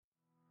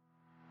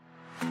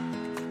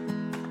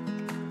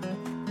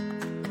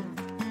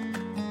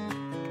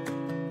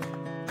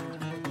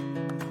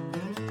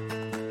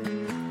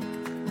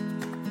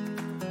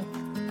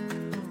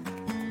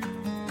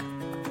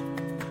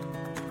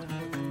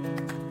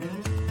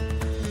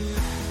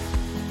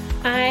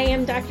I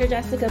am Dr.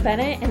 Jessica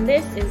Bennett, and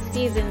this is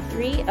Season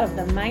 3 of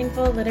the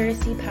Mindful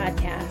Literacy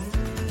Podcast.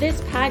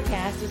 This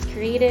podcast was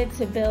created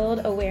to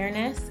build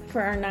awareness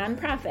for our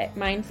nonprofit,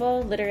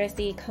 Mindful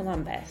Literacy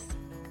Columbus.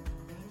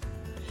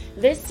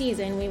 This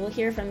season, we will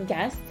hear from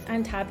guests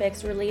on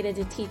topics related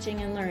to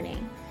teaching and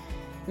learning.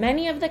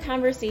 Many of the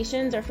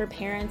conversations are for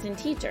parents and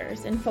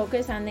teachers and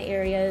focus on the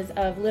areas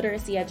of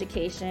literacy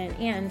education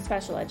and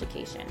special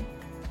education.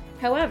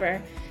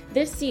 However,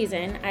 this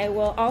season, I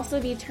will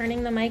also be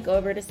turning the mic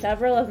over to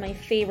several of my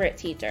favorite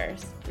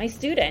teachers, my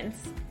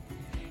students.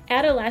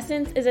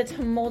 Adolescence is a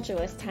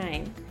tumultuous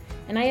time,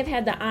 and I have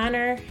had the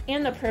honor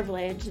and the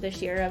privilege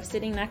this year of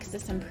sitting next to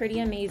some pretty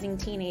amazing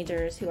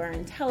teenagers who are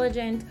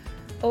intelligent,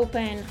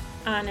 open,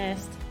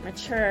 honest,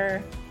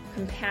 mature,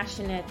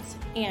 compassionate,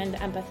 and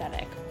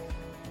empathetic.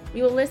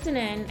 We will listen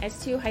in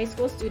as two high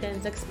school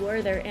students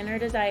explore their inner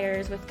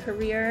desires with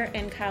career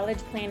and college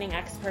planning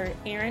expert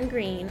Erin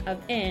Green of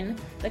IN,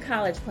 the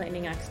College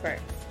Planning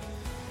Experts.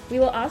 We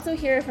will also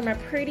hear from a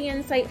pretty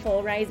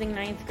insightful rising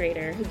ninth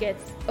grader who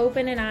gets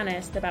open and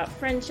honest about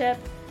friendship,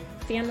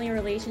 family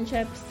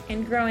relationships,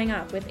 and growing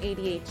up with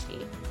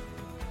ADHD.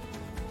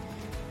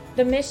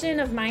 The mission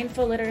of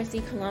Mindful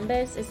Literacy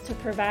Columbus is to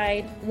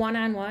provide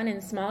one-on-one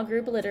and small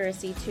group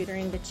literacy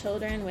tutoring to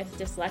children with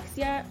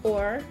dyslexia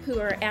or who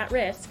are at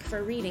risk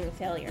for reading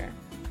failure.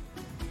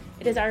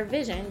 It is our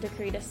vision to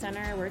create a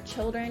center where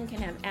children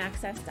can have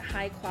access to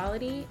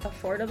high-quality,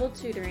 affordable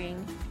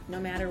tutoring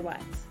no matter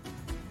what.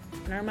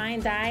 In our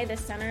mind's eye, the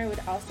center would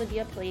also be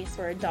a place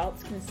where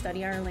adults can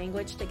study our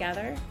language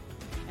together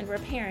and where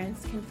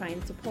parents can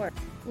find support.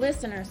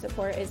 Listener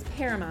support is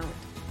paramount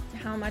to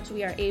how much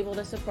we are able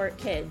to support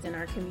kids in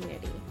our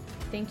community.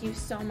 Thank you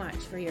so much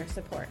for your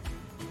support.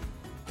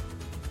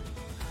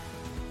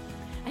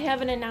 I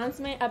have an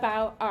announcement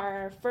about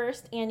our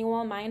first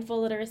annual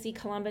Mindful Literacy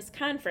Columbus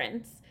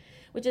Conference,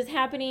 which is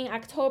happening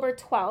October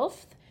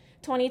 12th,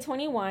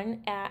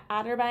 2021 at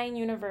Otterbein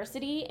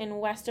University in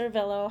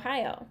Westerville,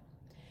 Ohio.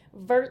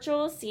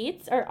 Virtual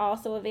seats are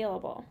also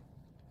available.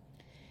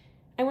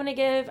 I want to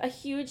give a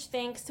huge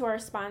thanks to our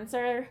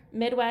sponsor,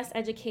 Midwest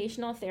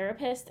Educational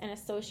Therapists and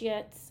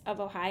Associates of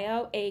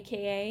Ohio,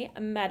 aka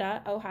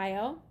Meta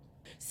Ohio.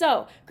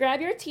 So, grab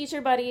your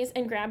teacher buddies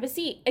and grab a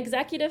seat.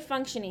 Executive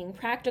Functioning,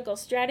 Practical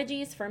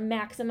Strategies for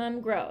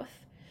Maximum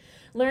Growth.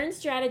 Learn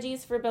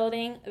strategies for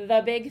building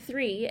the big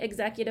three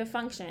executive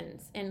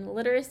functions in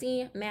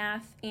literacy,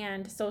 math,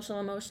 and social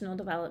emotional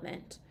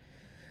development.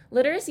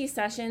 Literacy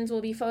sessions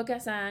will be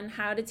focused on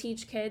how to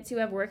teach kids who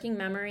have working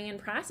memory and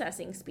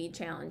processing speed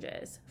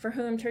challenges, for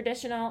whom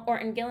traditional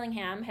Orton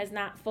Gillingham has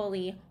not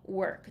fully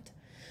worked.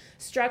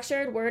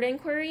 Structured word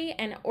inquiry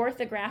and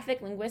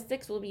orthographic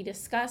linguistics will be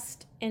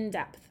discussed in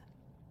depth.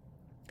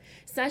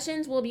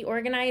 Sessions will be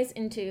organized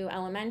into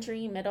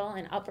elementary, middle,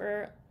 and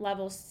upper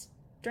level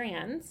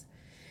strands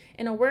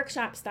in a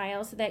workshop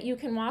style so that you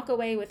can walk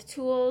away with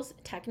tools,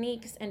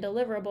 techniques, and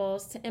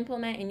deliverables to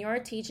implement in your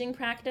teaching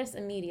practice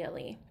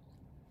immediately.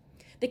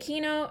 The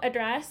keynote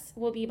address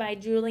will be by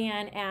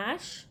Julianne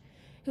Ash,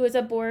 who is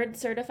a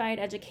board-certified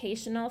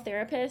educational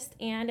therapist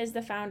and is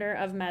the founder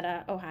of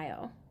Meta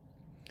Ohio.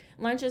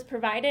 Lunch is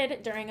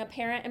provided during a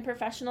parent and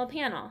professional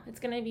panel.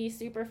 It's going to be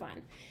super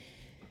fun.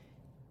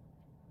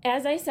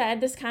 As I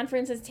said, this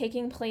conference is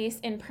taking place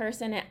in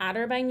person at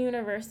Otterbein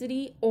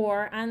University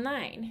or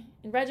online.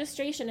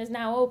 Registration is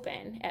now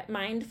open at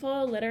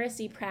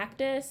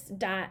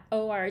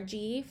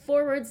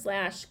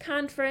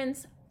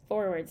mindfulliteracypractice.org/conference/.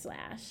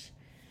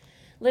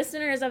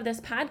 Listeners of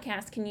this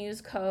podcast can use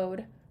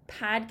code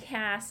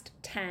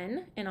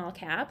PODCAST10 in all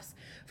caps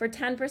for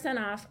 10%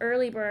 off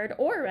early bird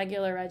or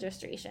regular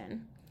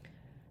registration.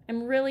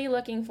 I'm really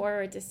looking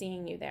forward to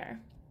seeing you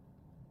there.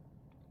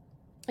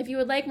 If you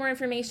would like more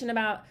information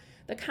about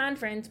the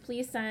conference,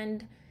 please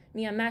send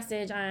me a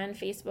message on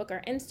Facebook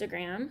or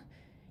Instagram.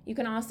 You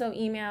can also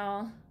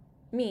email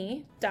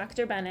me,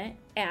 Dr. Bennett,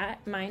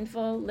 at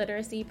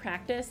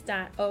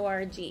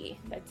mindfulliteracypractice.org.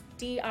 That's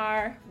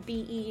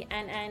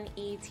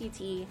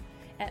DRBENNETT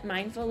at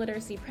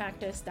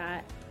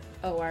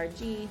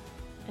mindfulliteracypractice.org.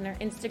 And our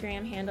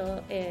Instagram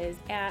handle is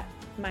at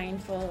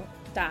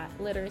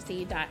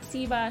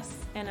mindful.literacy.cbus.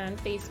 And on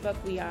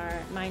Facebook, we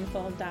are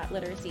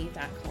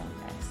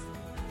mindful.literacy.columbus.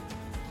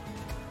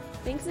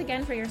 Thanks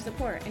again for your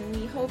support, and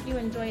we hope you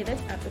enjoy this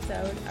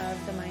episode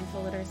of the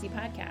Mindful Literacy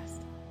Podcast.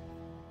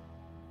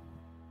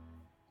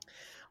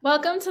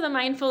 Welcome to the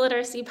Mindful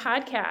Literacy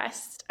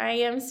Podcast. I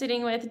am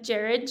sitting with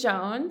Jared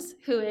Jones,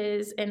 who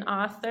is an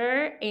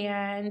author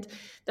and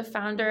the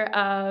founder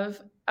of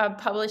a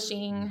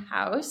publishing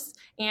house.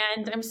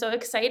 And I'm so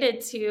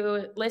excited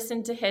to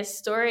listen to his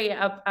story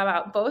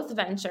about both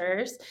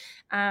ventures,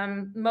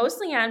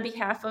 mostly on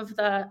behalf of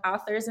the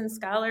authors and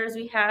scholars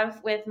we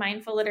have with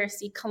Mindful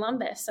Literacy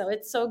Columbus. So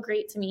it's so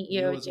great to meet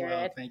you, Jared.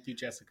 Well. Thank you,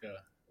 Jessica.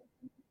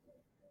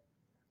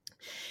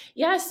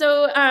 Yeah,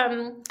 so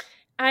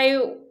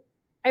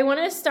I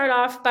want to start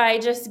off by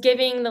just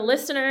giving the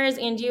listeners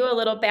and you a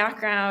little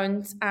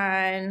background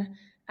on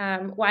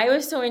why I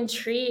was so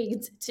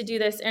intrigued to do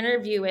this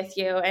interview with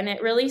you. And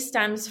it really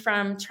stems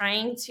from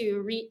trying to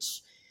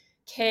reach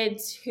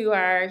kids who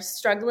are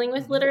struggling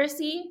with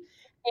literacy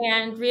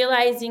and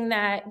realizing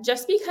that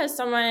just because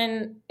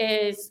someone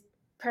is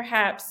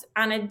perhaps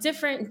on a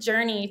different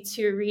journey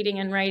to reading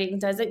and writing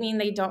doesn't mean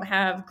they don't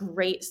have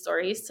great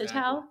stories to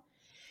tell.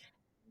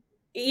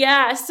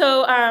 Yeah.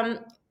 So,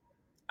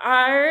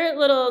 our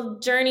little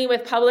journey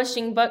with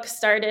publishing books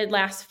started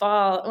last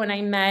fall when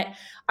I met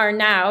our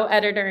now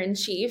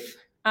editor-in-chief,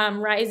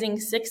 rising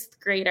sixth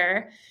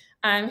grader,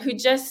 who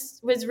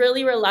just was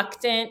really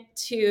reluctant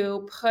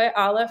to put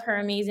all of her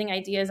amazing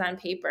ideas on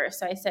paper.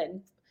 So I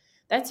said,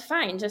 that's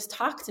fine, just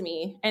talk to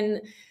me. And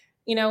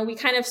we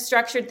kind of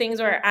structured things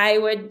where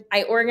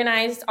I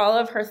organized all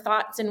of her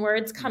thoughts and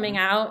words coming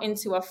out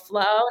into a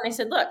flow. And I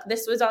said, look,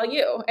 this was all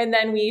you. And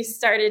then we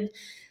started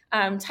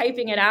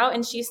typing it out,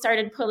 and she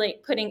started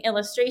putting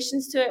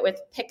illustrations to it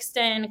with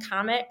Pixton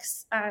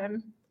Comics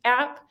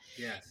app.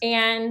 Yes.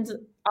 And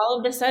all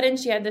of a sudden,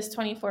 she had this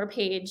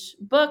 24-page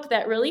book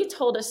that really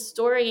told a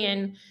story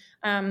and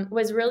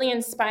was really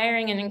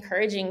inspiring and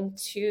encouraging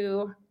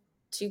to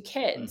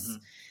kids.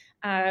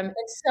 And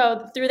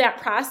so through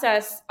that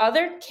process,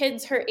 other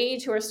kids her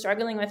age who are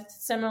struggling with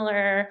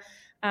similar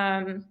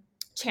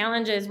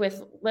challenges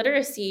with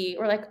literacy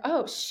were like,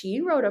 oh, she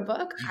wrote a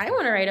book. I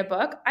want to write a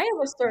book. I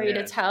have a story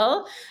to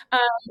tell.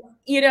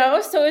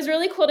 So it was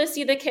really cool to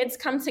see the kids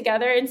come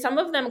together, and some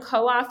of them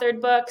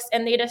co-authored books,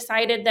 and they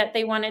decided that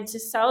they wanted to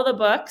sell the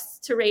books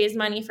to raise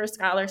money for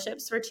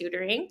scholarships for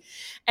tutoring.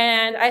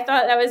 And I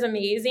thought that was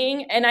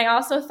amazing. And I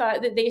also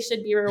thought that they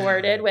should be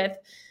rewarded with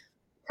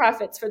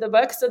profits for the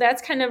book. So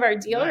that's kind of our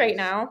deal right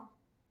now.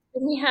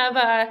 We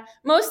have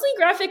mostly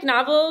graphic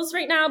novels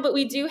right now, but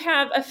we do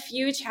have a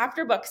few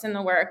chapter books in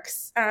the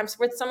works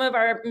with some of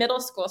our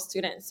middle school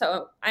students.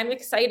 So I'm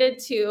excited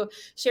to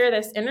share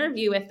this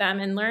interview with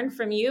them and learn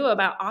from you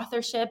about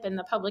authorship and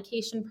the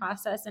publication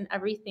process and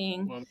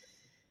everything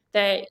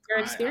that your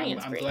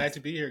experience I'm brings. glad to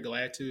be here,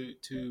 glad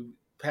to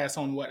pass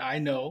on what I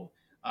know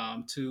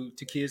to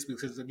kids,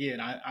 because again,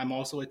 I'm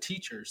also a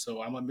teacher,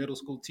 so I'm a middle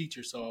school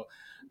teacher. So,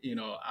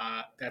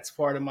 that's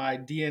part of my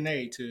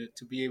DNA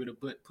to be able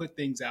to put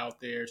things out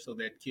there so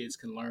that kids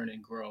can learn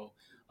and grow,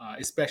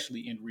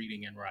 especially in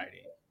reading and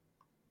writing.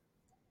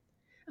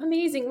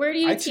 Amazing. Where do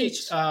you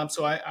teach?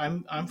 So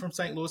I'm from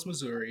St. Louis,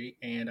 Missouri,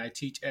 and I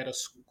teach at a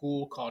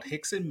school called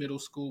Hickson Middle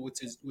School,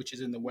 which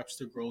is in the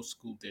Webster Groves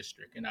School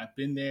District. And I've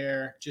been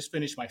there, just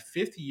finished my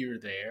 5th year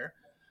there.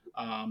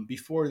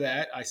 Before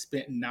that, I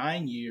spent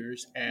 9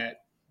 years at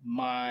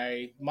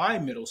my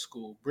middle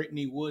school,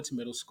 Brittany Woods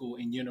Middle School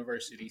in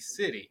University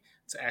City.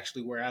 It's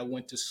actually where I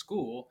went to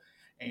school,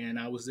 and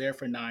I was there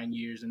for 9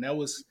 years, and I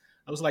was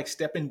like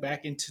stepping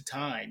back into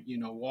time,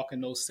 walking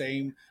those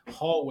same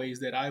hallways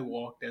that I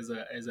walked as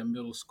a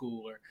middle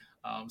schooler.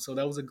 So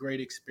that was a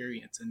great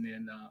experience. And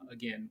then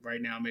again,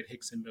 right now I'm at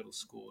Hickson Middle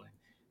School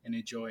and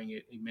enjoying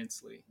it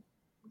immensely.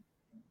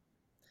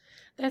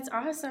 That's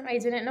awesome. I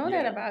didn't know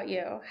that about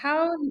you.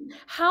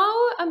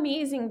 How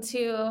amazing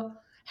to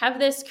have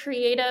this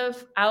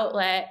creative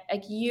outlet.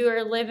 Like, you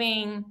are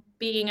living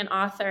being an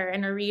author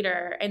and a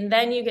reader, and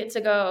then you get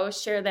to go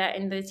share that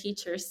in the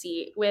teacher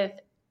seat with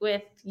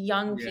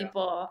young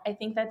people. I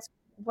think that's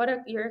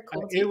you're a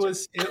cool teacher.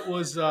 It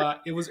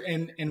was,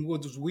 and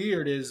what was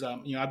weird is,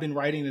 I've been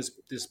writing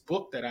this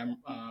book that I'm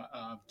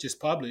just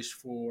published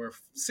for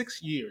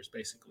 6 years,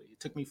 basically. It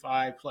took me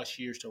 5+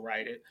 years to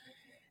write it.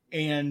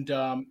 And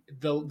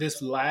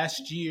this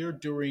last year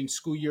during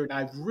school year, and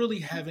I really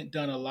haven't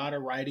done a lot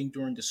of writing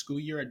during the school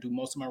year. I do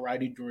most of my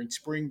writing during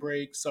spring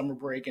break, summer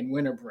break, and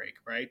winter break,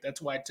 right?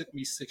 That's why it took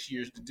me 6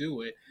 years to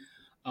do it.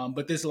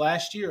 But this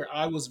last year,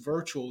 I was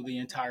virtual the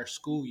entire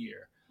school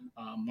year.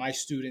 My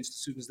students, the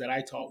students that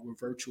I taught, were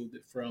virtual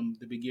from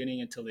the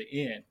beginning until the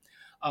end.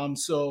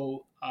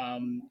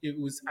 It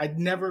was, I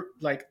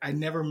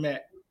never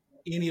met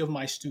any of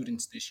my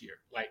students this year,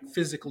 like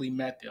physically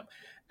met them.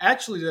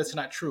 Actually, that's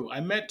not true. I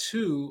met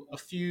 2 a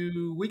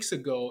few weeks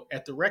ago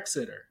at the rec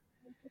center,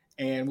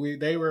 and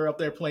they were up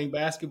there playing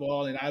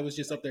basketball, and I was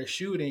just up there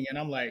shooting, and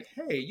I'm like,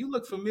 hey, you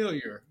look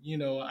familiar.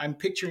 I'm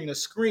picturing a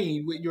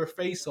screen with your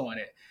face on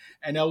it.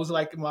 And that was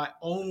like my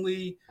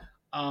only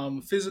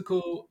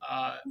physical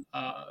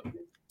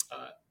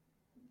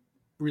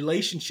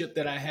relationship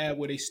that I had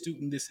with a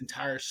student this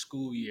entire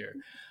school year.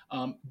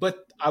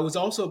 But I was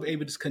also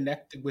able to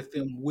connect with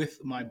them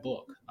with my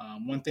book.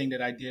 One thing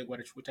that I did,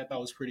 which I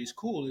thought was pretty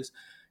cool, is,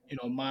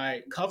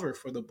 my cover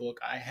for the book,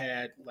 I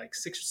had like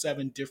 6 or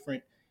 7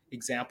 different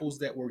examples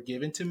that were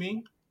given to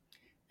me,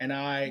 and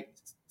I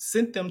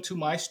sent them to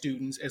my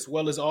students as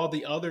well as all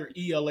the other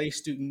ELA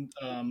students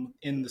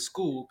in the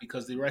school,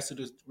 because the rest of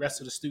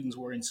the students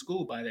were in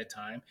school by that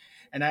time.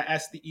 And I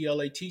asked the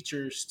ELA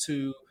teachers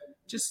to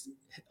just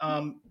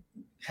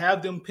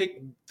have them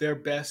pick their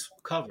best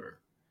cover.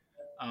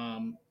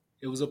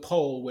 It was a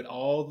poll with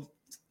all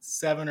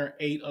 7 or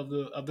 8 of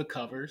the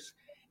covers,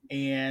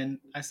 and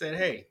I said,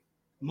 hey,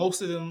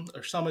 most of them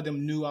or some of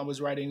them knew I was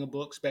writing a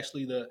book,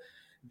 especially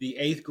The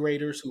eighth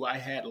graders who I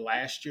had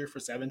last year for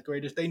seventh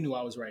graders, they knew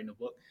I was writing a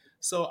book.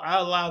 So I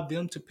allowed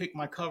them to pick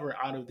my cover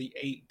out of the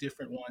 8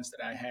 different ones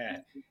that I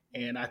had.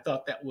 And I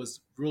thought that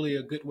was really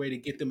a good way to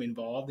get them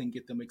involved and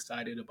get them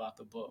excited about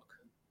the book.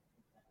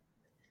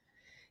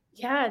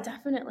 Yeah,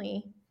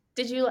 definitely.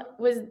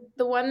 Was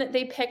the one that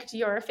they picked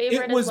your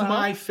favorite It was as well?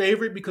 my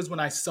favorite because when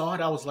I saw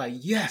it, I was like,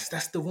 yes,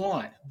 that's the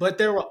one. But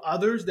there were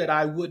others that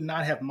I would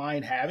not have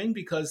mind having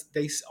because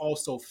they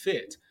also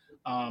fit.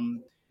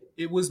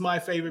 It was my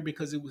favorite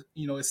because it was,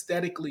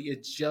 aesthetically,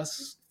 it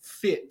just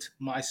fit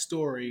my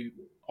story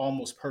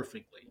almost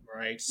perfectly,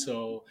 right?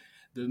 So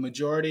the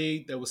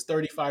majority, there was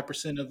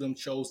 35% of them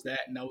chose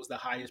that, and that was the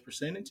highest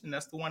percentage, and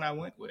that's the one I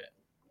went with.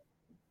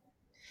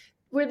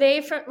 Were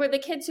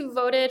the kids who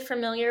voted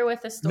familiar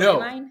with the No,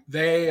 storyline?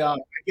 I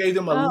gave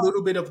them a Oh,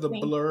 little bit of the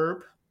interesting.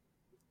 blurb,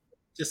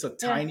 just a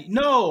Yeah. tiny.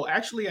 No,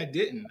 actually, I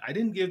didn't. I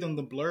didn't give them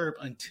the blurb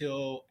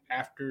until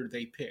after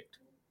they picked,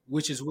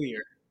 which is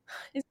weird.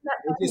 Isn't that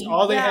It just funny?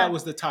 all they had Yeah,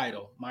 was the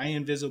title, My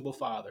Invisible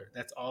Father.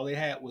 That's all they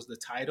had was the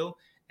title,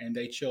 and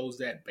they chose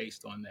that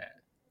based on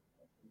that.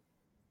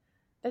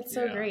 that's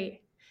so Yeah.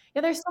 great.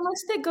 Yeah, there's so much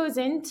that goes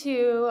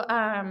into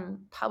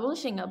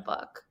publishing a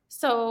book.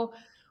 So,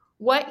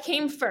 what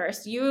came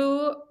first?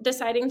 You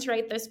deciding to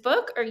write this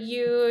book, or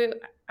you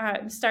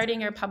starting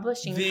your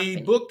publishing The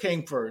company? book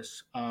came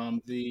first.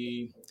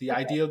 The Okay.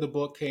 idea of the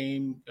book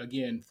came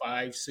again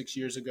 5-6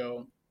 years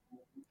ago,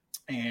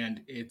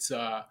 and it's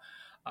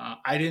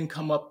I didn't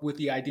come up with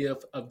the idea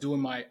of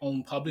doing my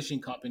own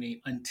publishing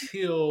company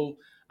until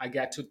I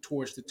got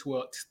towards the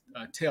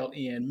tail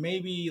end,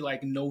 maybe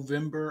like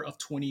November of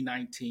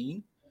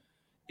 2019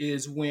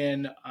 is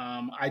when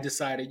I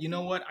decided, you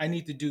know what, I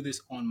need to do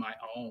this on my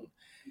own.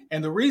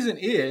 And the reason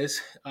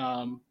is,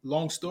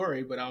 long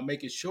story, but I'll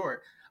make it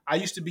short. I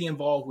used to be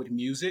involved with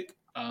music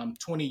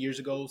 20 years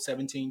ago,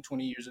 17,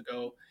 20 years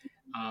ago.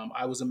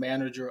 I was a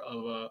manager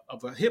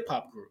of a hip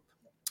hop group.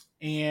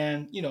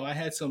 And, I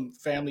had some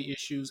family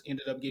issues,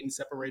 ended up getting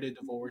separated,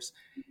 divorced,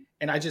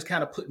 and I just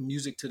kind of put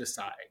music to the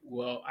side.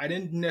 Well, I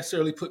didn't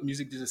necessarily put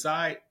music to the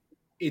side.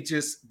 It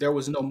just, there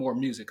was no more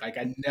music. Like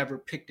I never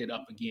picked it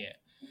up again.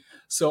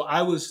 So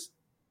I was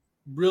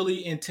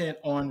really intent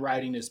on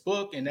writing this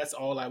book, and that's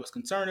all I was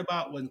concerned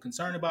about. Wasn't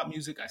concerned about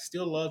music. I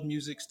still love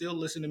music, still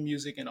listen to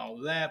music and all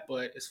of that.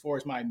 But as far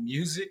as my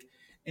music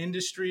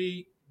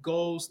industry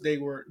goals, they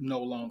were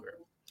no longer.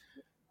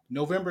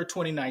 November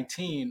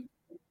 2019,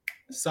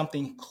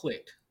 something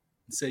clicked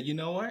and said, you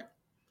know what?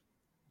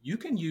 You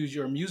can use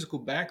your musical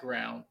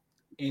background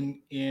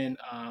in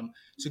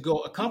to go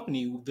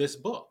accompany this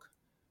book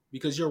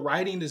because you're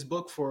writing this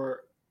book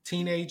for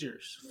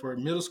teenagers, for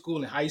middle school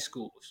and high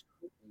schools.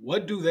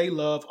 What do they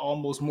love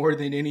almost more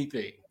than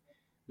anything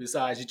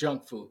besides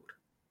junk food?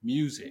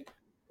 Music,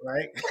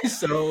 right?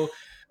 So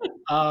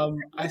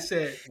I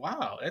said,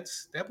 wow,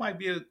 that might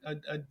be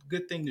a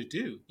good thing to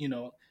do.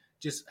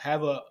 Just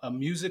have a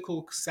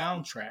musical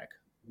soundtrack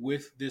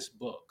with this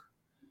book.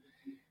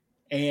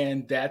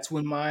 And that's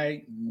when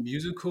my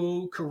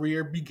musical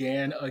career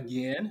began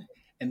again.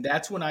 And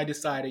that's when I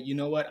decided, you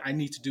know what, I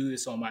need to do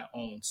this on my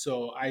own.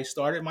 So I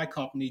started my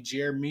company,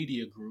 Jer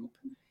Media Group,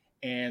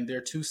 and there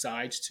are two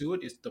sides to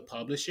it. It's the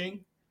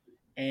publishing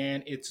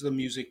and it's the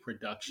music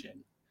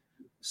production.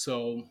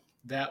 So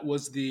that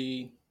was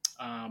the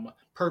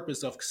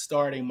purpose of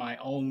starting my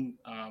own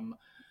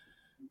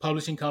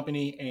publishing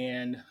company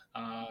and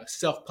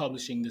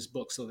self-publishing this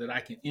book so that I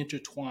can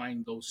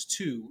intertwine those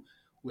two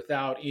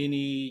without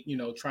any,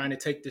 trying to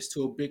take this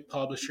to a big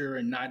publisher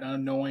and not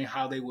knowing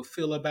how they would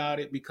feel about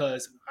it.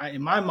 Because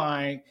in my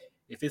mind,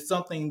 if it's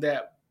something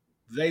that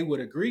they would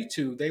agree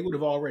to, they would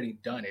have already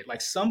done it. Like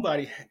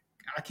somebody,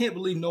 I can't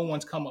believe no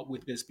one's come up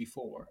with this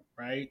before,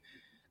 right?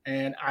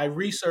 And I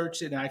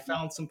researched it and I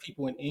found some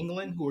people in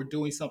England who are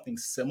doing something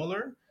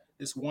similar.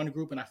 This one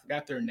group, and I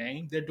forgot their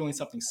name, they're doing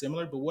something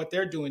similar. But what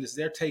they're doing is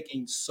they're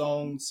taking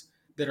songs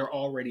that are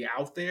already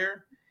out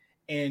there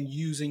and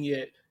using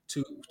it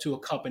to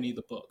accompany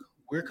the book.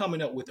 We're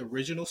coming up with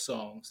original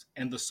songs,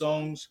 and the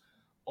songs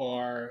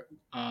are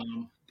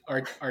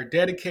are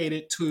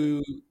dedicated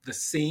to the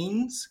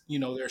scenes.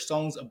 There are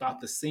songs about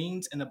the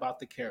scenes and about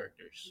the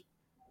characters.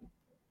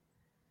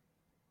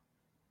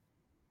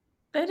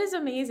 That is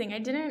amazing.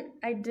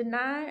 I did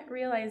not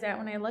realize that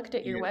when I looked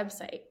at your Yeah,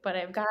 website, but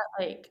I've got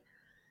like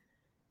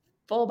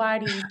full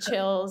body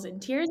chills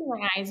and tears in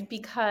my eyes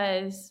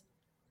because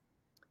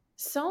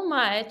so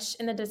much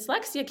in the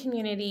dyslexia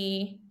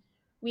community,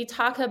 we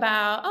talk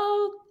about,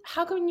 oh,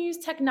 how can we use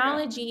yeah,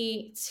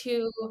 technology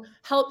to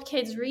help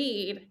kids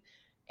read?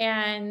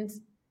 And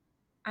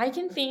I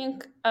can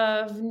think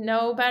of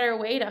no better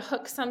way to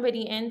hook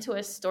somebody into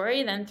a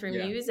story than through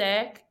yeah,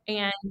 music.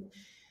 And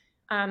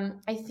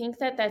I think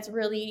that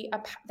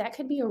that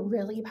could be a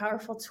really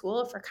powerful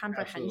tool for absolutely.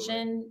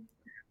 comprehension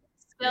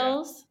Yeah.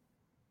 skills.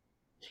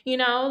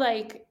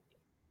 Like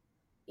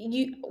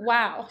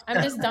wow,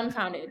 I'm just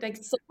dumbfounded. Like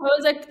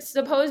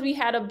suppose we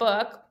had a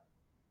book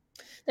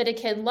that a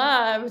kid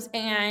loves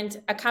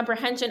and a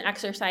comprehension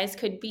exercise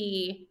could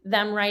be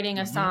them writing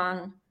a Hmm.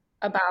 song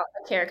about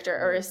a character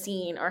or a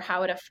scene or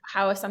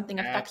how something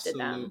affected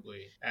them.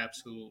 Absolutely,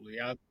 absolutely.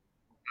 I've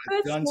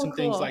That's done so some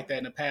things like cool. that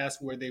in the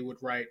past where they would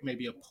write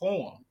maybe a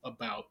poem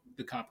about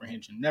the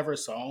comprehension, never a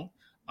song,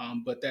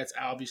 but that's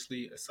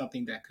obviously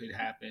something that could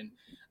happen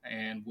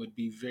and would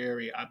be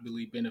very, I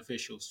believe,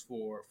 beneficial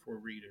for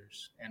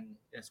readers and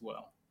as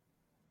well.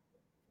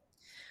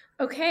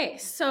 Okay,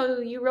 so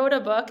you wrote a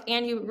book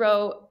and you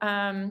wrote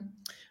a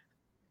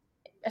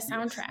Yes,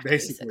 soundtrack,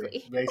 basically,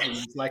 basically. basically,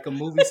 it's like a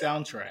movie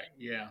soundtrack.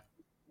 Yeah.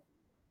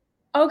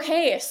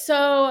 Okay,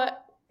 so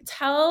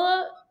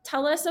tell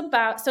us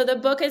about. So the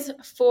book is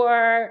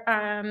for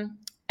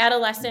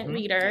adolescent Yes.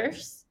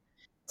 readers.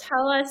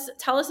 Tell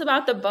us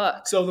about the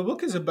book. So the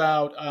book is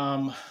about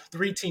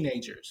three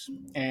teenagers,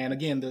 and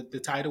again, the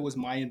title is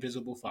My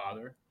Invisible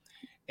Father,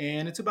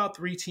 and it's about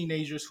three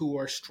teenagers who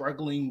are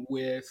struggling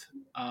with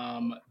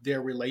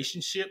their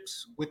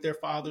relationships with their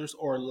fathers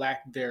or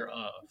lack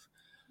thereof.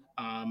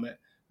 Um,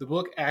 the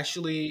book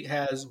actually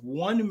has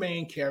one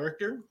main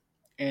character,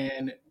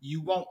 and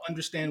you won't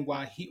understand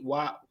why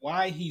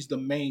he's the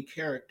main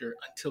character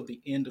until the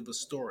end of the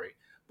story.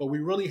 But we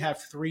really have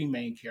three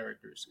main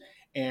characters,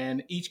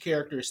 and each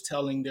character is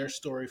telling their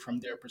story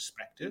from their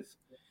perspective.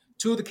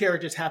 Two of the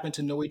characters happen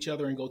to know each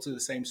other and go to the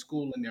same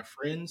school and they're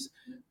friends.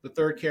 The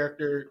third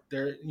character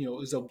there,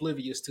 is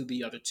oblivious to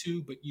the other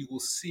two, but you will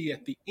see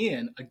at the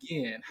end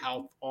again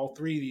how all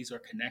three of these are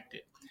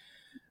connected.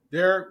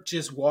 They're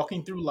just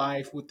walking through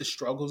life with the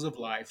struggles of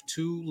life.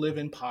 Two live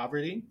in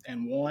poverty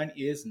and one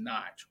is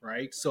not,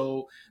 right?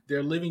 So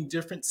they're living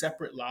different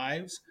separate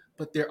lives,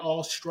 but they're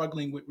all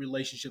struggling with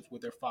relationships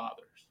with their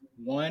fathers.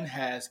 One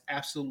has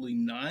absolutely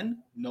none,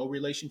 no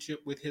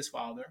relationship with his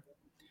father.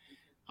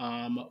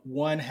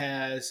 One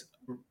has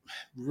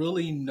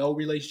really no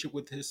relationship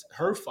with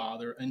her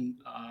father and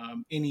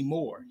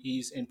anymore.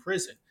 He's in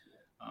prison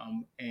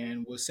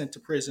and was sent to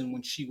prison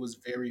when she was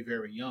very,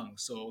 very young.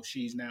 So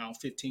she's now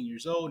 15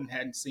 years old and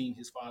hadn't seen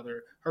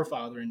her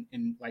father,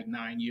 in like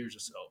 9 years or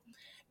so,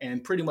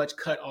 and pretty much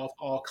cut off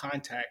all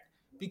contact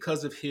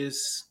because of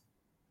his,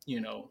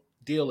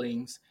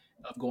 dealings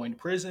of going to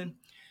prison.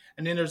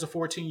 And then there's a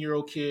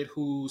 14-year-old kid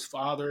whose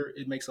father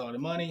it makes a lot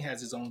of money,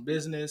 has his own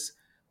business,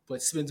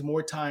 but spends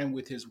more time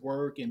with his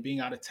work and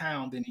being out of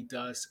town than he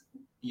does,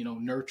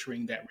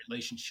 nurturing that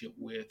relationship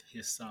with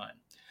his son.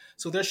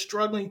 So they're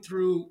struggling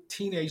through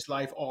teenage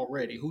life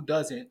already. Who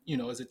doesn't,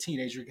 as a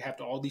teenager, you have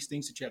to all these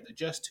things that you have to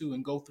adjust to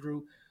and go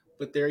through,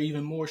 but they're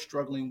even more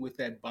struggling with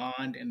that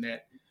bond and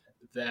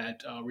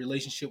that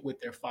relationship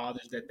with their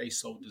fathers that they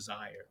so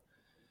desire.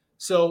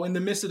 So in the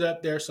midst of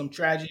that, there are some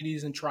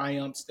tragedies and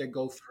triumphs that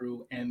go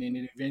through, and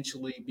then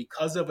eventually,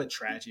 because of a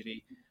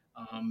tragedy,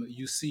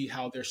 you see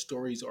how their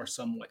stories are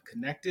somewhat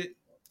connected.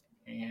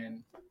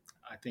 And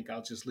I think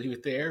I'll just leave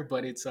it there.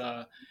 But it's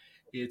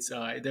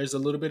there's a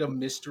little bit of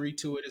mystery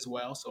to it as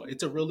well. So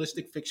it's a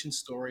realistic fiction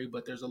story,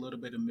 but there's a little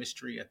bit of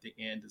mystery at the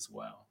end as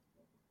well.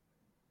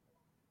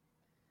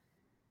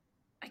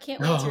 I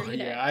can't wait to Oh read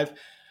yeah, it.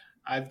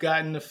 I've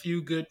gotten a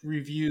few good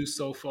reviews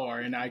so far,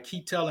 and I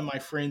keep telling my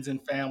friends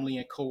and family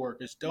and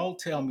coworkers, don't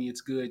tell me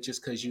it's good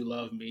just because you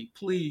love me.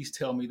 Please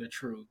tell me the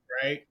truth,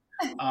 right?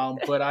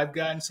 But I've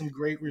gotten some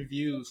great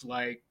reviews.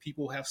 Like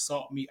people have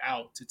sought me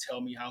out to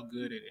tell me how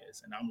good it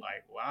is, and I'm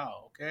like,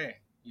 wow, okay.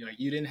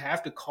 You didn't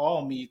have to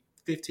call me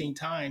 15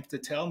 times to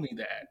tell me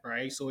that,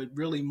 right? So it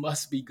really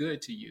must be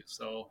good to you.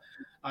 So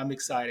I'm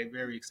excited,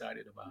 very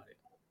excited about it.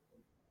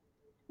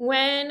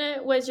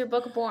 When was your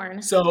book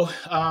born? So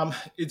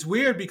it's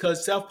weird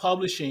because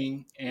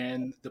self-publishing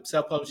and the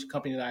self-publishing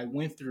company that I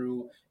went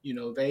through,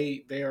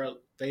 they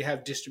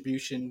have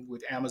distribution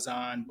with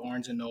Amazon,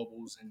 Barnes and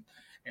Nobles, and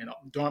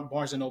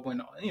Barnes and Noble,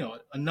 and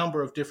a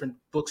number of different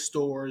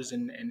bookstores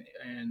and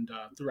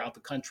throughout the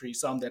country,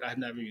 some that I've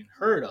never even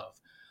heard of.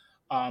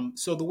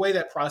 So the way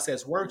that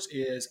process works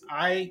is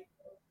I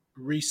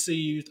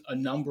received a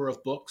number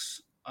of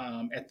books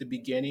at the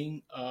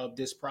beginning of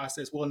this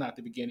process. Well, not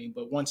the beginning,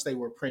 but once they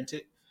were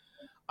printed.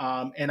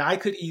 And I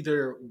could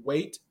either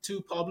wait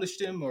to publish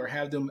them or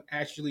have them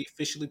actually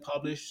officially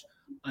published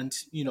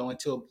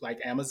until like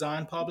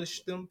Amazon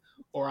published them,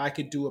 or I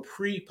could do a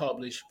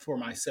pre-publish for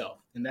myself.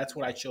 And that's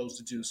what I chose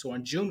to do. So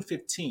on June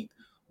 15th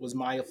was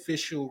my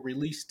official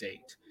release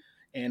date.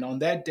 And on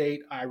that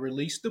date, I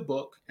released the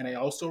book, and I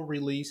also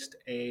released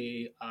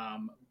the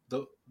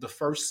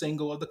first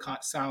single of the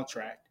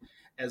soundtrack,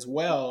 as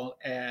well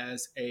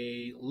as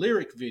a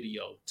lyric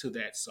video to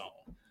that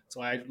song.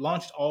 So I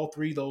launched all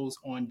three of those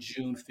on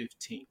June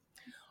 15th.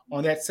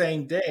 On that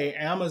same day,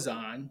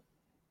 Amazon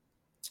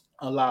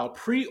allowed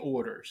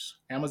pre-orders.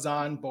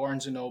 Amazon,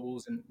 Barnes and Noble,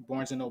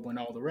 and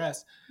all the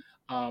rest.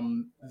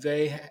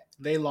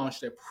 They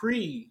launched a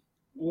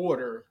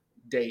pre-order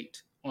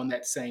date on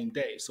that same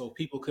day, so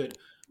people could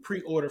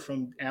pre-order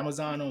from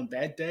Amazon on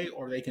that day,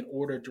 or they can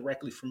order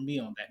directly from me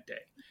on that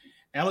day.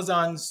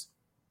 Amazon's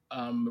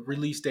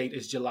release date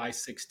is July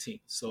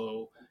 16th.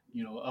 So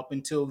up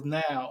until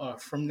now,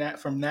 from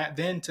that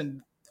then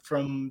to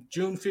from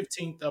June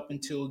 15th up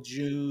until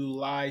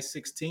July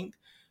 16th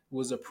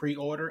was a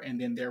pre-order, and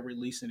then they're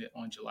releasing it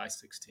on July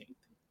 16th.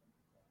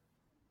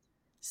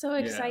 So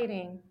Yeah,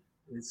 exciting.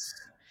 it's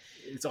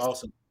it's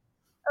awesome.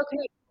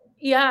 Okay.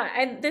 Yeah,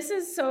 and this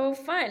is so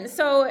fun.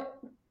 So,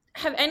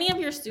 have any of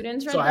your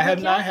students So read I the have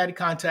book not yet? had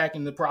contact,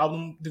 and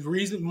the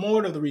reason,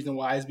 more of the reason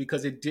why is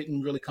because it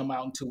didn't really come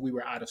out until we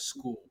were out of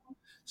school. Yeah.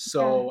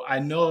 So I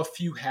know a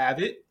few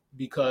have it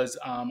because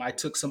I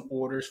took some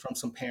orders from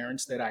some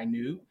parents that I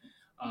knew,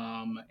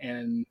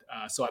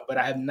 but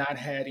I have not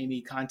had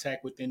any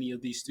contact with any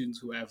of these students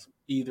who have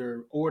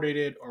either ordered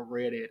it or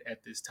read it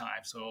at this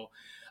time. So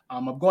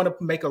I'm going to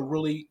make a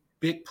really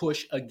big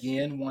push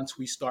again once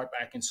we start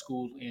back in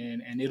school,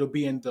 and it'll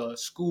be in the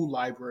school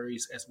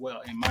libraries as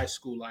well, in my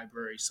school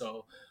library.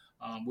 So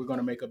we're going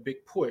to make a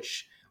big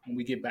push when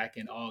we get back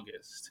in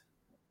August.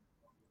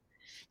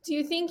 Do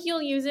you think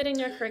you'll use it in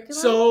your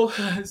curriculum? So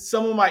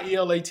some of my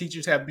ELA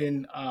teachers have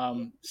been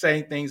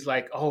saying things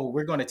like, "Oh,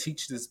 we're going to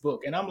teach this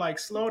book," and I'm like,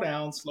 "Slow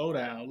down, slow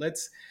down.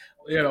 Let's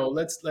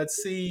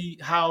see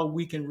how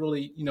we can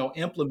really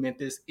implement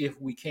this if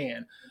we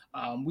can."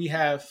 We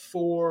have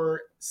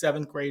four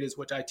seventh graders,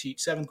 which I teach,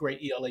 seventh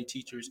grade ELA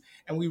teachers,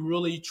 and we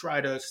really try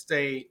to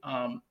stay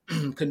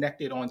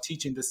connected on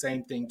teaching the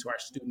same thing to our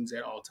students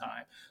at all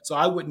time. So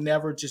I would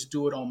never just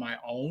do it on my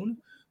own.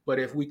 But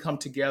if we come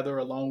together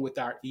along with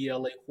our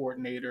ELA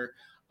coordinator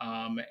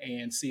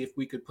and see if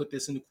we could put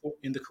this in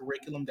the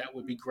curriculum, that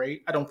would be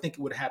great. I don't think it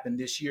would happen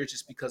this year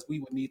just because we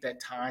would need that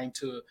time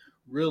to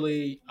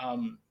really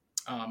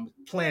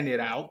plan it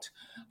out.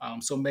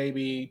 So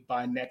maybe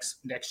by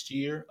next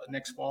year,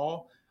 next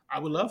fall, I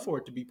would love for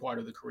it to be part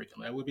of the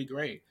curriculum. That would be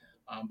great.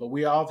 But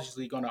we're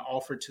obviously going to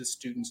offer to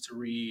students to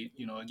read.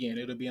 Again,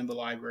 it'll be in the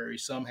library.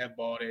 Some have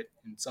bought it,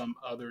 and some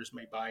others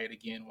may buy it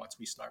again once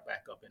we start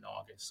back up in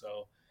August.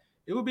 So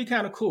it would be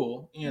kind of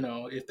cool,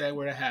 if that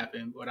were to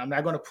happen. But I'm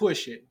not going to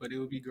push it, but it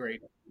would be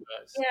great if it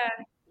does.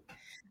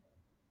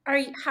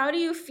 Yeah. How do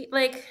you feel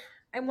like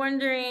I'm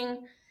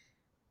wondering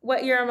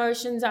what your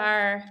emotions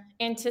are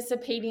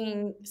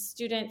anticipating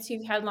students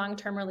you've had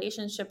long-term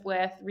relationship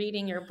with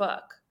reading your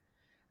book?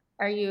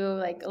 Are you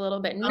like a little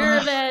bit Uh,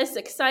 nervous,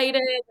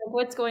 excited? Like,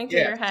 what's going through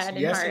yes, your head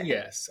and yes, and heart?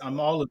 yes.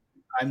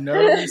 I'm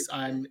nervous.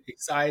 I'm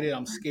excited.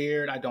 I'm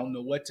scared. I don't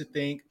know what to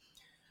think.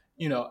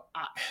 You know,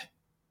 I,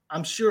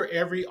 I'm sure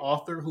every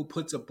author who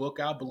puts a book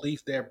out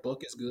believes their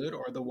book is good,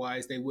 or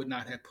otherwise they would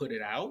not have put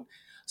it out.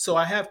 So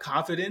I have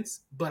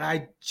confidence, but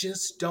I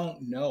just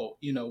don't know.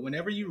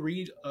 Whenever you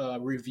read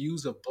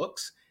reviews of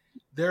books,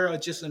 there are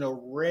just an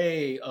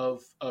array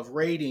of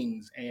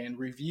ratings and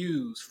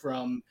reviews,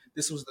 from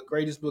 "this was the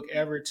greatest book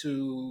ever"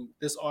 to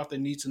 "this author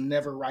needs to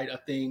never write a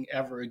thing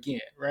ever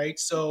again," right?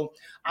 So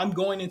I'm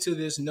going into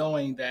this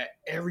knowing that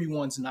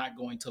everyone's not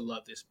going to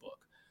love this book.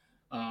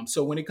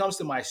 So when it comes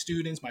to my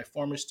students, my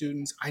former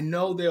students, I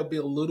know they'll be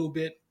a little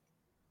bit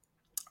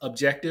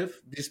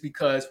objective just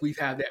because we've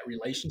had that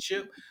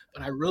relationship,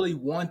 but I really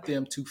want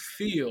them to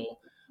feel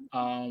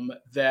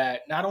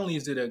that not only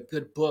is it a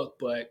good book,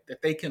 but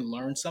that they can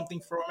learn something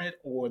from it,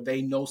 or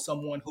they know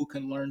someone who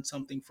can learn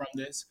something from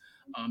this.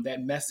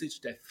 That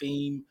message, that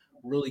theme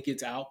really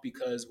gets out,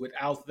 because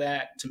without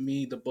that, to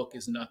me, the book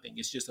is nothing.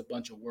 It's just a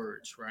bunch of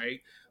words,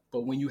 right?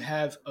 But when you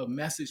have a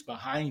message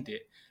behind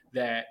it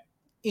that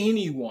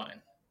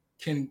anyone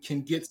can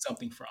get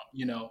something from,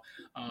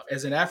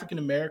 as an African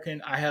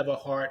American, I have a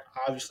heart,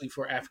 obviously,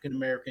 for African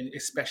American,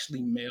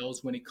 especially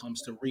males, when it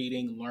comes to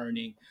reading,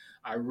 learning.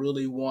 I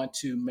really want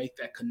to make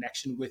that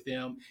connection with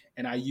them.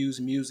 And I use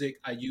music,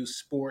 I use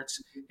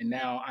sports, and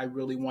now I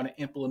really want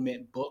to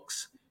implement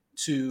books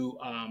to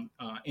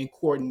in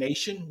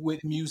coordination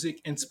with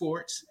music and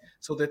sports,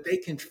 so that they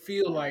can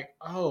feel like,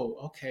 oh,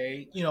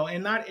 okay,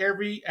 and not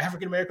every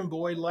African American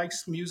boy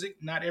likes music.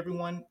 Not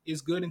everyone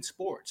is good in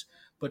sports,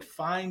 but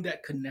find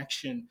that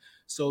connection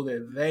so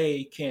that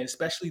they can,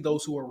 especially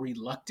those who are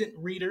reluctant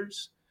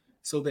readers,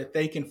 so that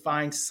they can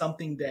find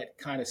something that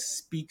kind of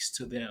speaks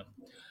to them.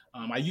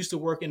 I used to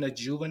work in a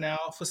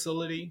juvenile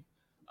facility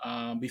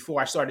before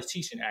I started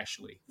teaching,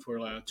 actually,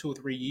 for 2 or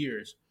 3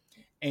 years.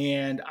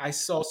 And I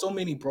saw so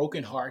many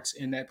broken hearts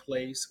in that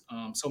place,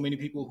 so many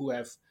people who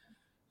have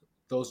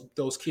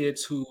those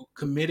kids who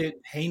committed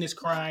heinous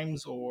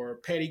crimes or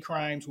petty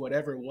crimes,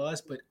 whatever it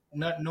was, but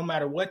no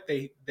matter what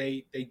they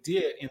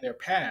did in their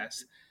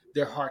past,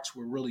 their hearts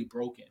were really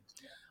broken.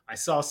 I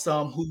saw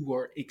some who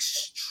were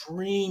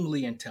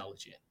extremely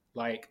intelligent,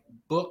 like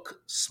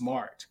book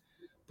smart,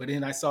 but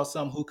then I saw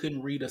some who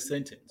couldn't read a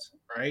sentence,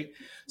 right?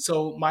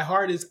 So my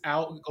heart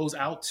goes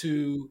out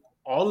to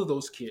all of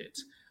those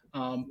kids.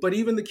 But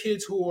even the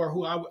kids who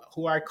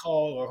I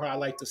call, or who I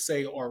like to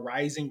say, are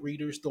rising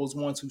readers, those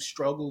ones who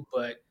struggle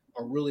but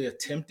are really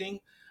attempting,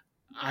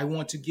 I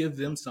want to give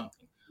them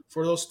something.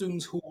 For those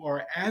students who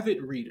are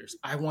avid readers,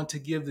 I want to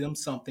give them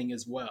something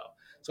as well.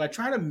 So I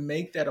try to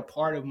make that a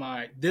part of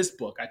this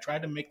book. I try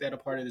to make that a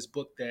part of this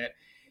book, that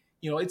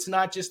it's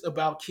not just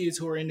about kids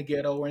who are in the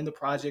ghetto or in the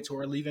projects who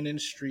are living in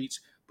the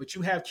streets, but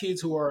you have kids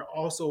who are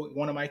also,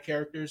 one of my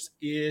characters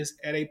is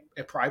at a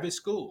private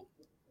school.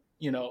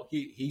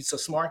 He's a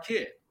smart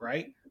kid,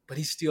 right? But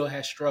he still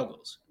has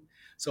struggles.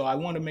 So I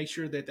want to make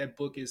sure that that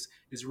book is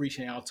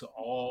reaching out to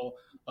all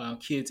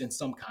kids in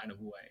some kind of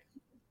way.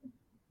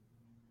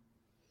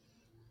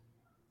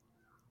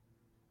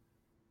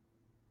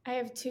 I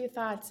have two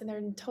thoughts, and they're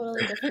in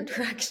totally different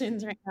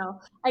directions right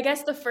now. I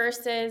guess the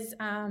first is,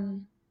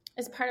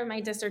 as part of my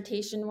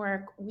dissertation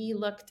work, we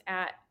looked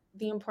at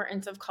the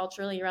importance of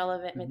culturally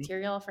relevant Hmm.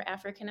 material for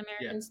African Yeah.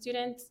 American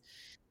students.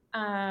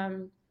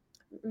 Um,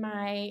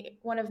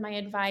 one of my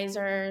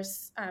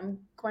advisors,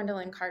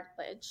 Gwendolyn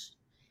Cartledge,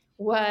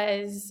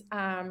 was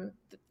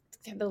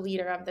the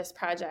leader of this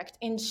project,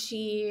 and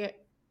she,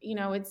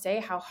 would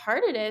say how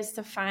hard it is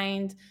to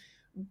find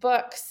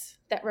books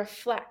that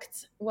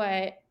reflect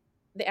what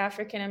the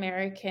African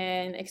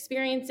American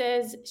experience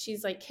is.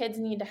 She's like, kids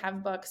need to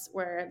have books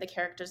where the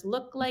characters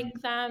look like Hmm.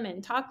 them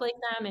and talk like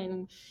them,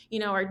 and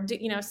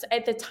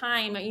at the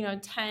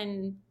time,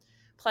 10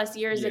 plus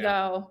years Yeah.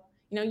 ago,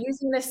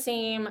 using the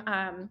same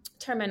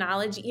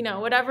terminology,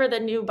 whatever the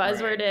new Right.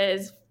 buzzword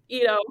is,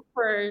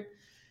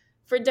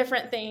 for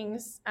different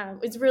things,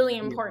 is really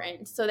Yeah.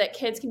 important so that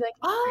kids can be like,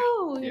 Yeah.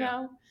 oh,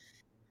 Yeah.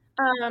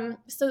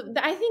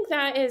 I think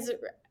that is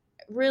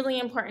really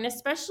important,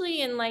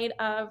 especially in light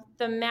of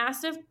the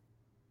massive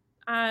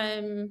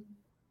um,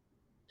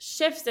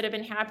 shifts that have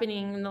been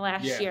happening in the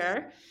last Yes.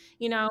 year.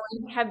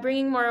 Have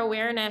bringing more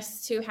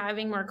awareness to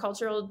having more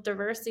cultural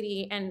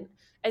diversity, and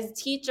as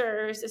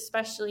teachers,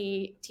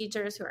 especially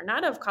teachers who are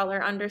not of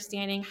color,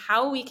 understanding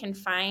how we can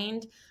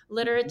find Hmm.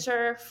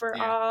 literature for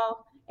Yeah.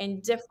 all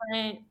and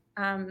different,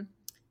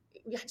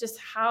 just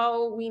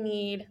how we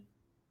need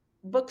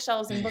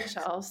bookshelves and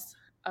bookshelves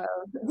of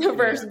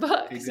diverse Yeah.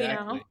 books.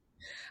 Exactly.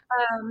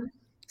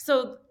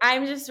 So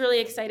I'm just really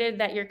excited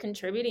that you're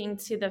contributing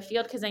to the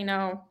field, because I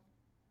know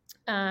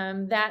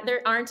that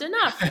there aren't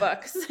enough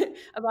books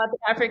about the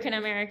African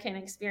American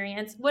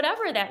experience,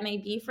 whatever that may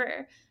be,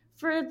 for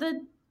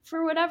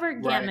whatever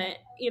Right. gamut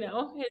is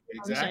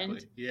Exactly.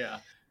 functioned. Yeah.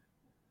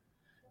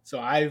 So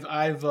I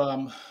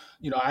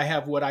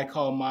have what I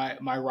call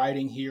my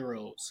writing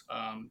heroes.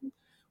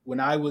 When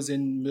I was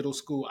in middle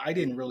school, I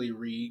didn't really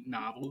read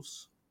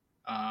novels.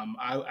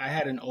 I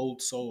had an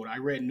old soul. I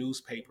read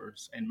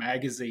newspapers and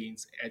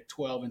magazines at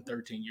 12 and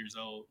 13 years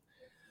old.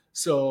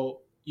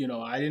 So,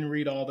 I didn't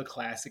read all the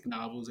classic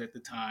novels at the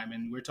time,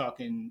 and we're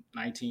talking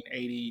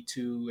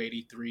 1982,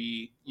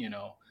 83,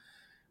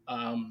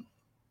 Um,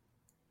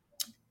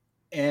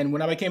 and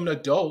when I became an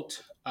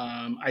adult,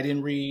 I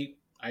didn't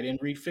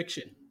read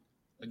fiction.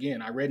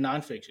 Again, I read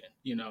nonfiction.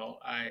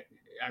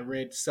 I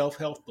read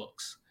self-help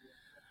books.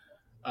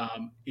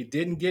 It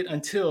didn't get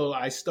until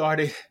I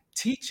started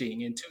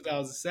teaching in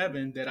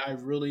 2007 that I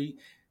really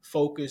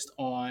focused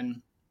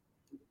on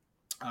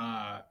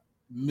uh,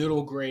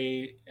 middle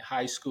grade,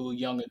 high school,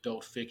 young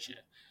adult fiction.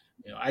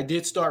 I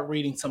did start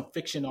reading some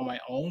fiction on my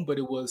own, but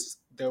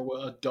there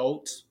were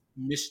adult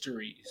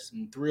mysteries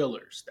and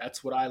thrillers.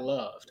 That's what I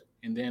loved.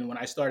 And then when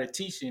I started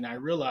teaching, I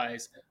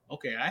realized,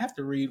 okay, I have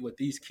to read what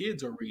these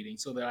kids are reading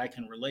so that I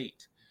can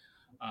relate.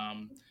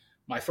 Um,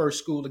 my first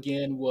school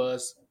again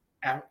was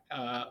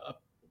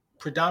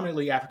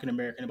predominantly African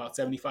American, about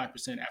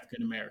 75%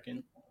 African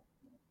American.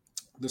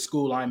 The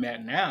school I'm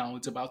at now,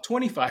 it's about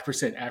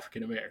 25%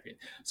 African American.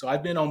 So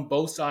I've been on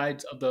both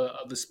sides of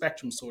the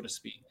spectrum, so to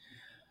speak.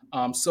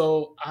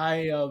 So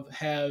I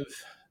have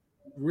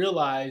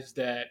realized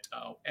that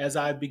as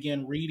I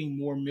began reading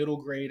more middle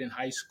grade and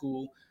high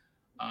school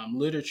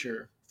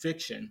literature,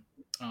 fiction,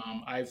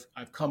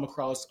 I've come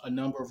across a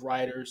number of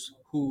writers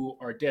who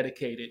are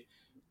dedicated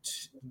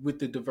with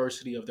the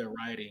diversity of their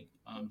writing.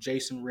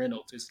 Jason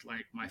Reynolds is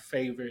like my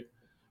favorite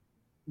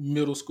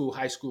middle school,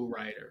 high school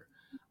writer.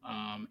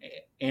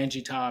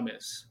 Angie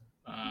Thomas,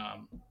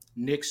 um,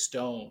 Nick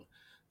Stone.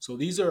 So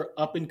these are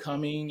up and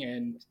coming,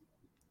 and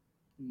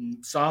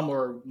some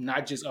are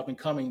not just up and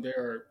coming;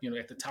 they're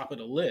at the top of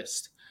the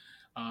list.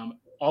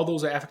 All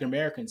those are African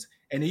Americans,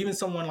 and even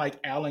someone like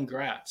Alan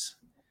Gratz.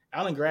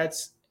 Alan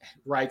Gratz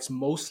writes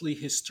mostly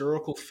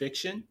historical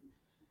fiction,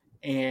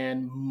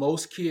 and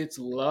most kids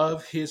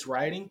love his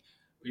writing.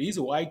 But he's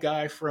a white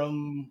guy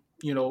from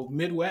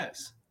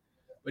Midwest.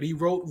 But he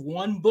wrote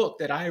one book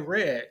that I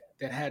read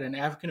that had an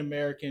African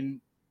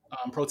American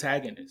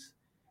protagonist,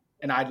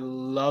 and I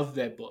loved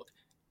that book.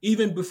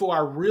 Even before I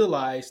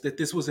realized that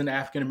this was an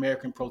African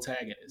American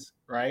protagonist,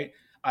 right?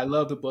 I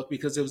love the book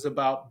because it was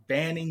about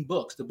banning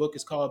books. The book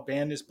is called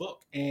 "Ban This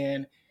Book,"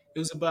 and it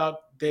was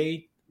about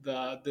the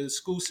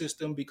school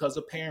system, because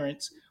of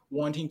parents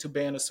wanting to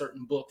ban a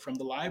certain book from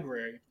the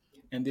library.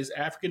 And this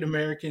African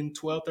American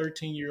 12,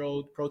 13-year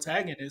old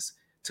protagonist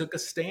took a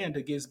stand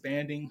against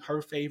banning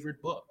her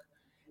favorite book.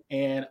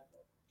 And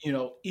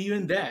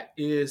even that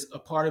is a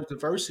part of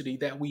diversity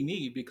that we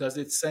need, because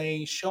it's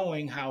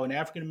showing how an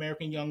African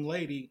American young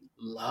lady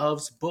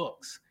loves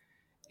books,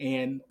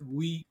 and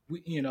we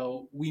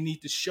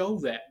need to show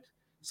that,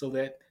 so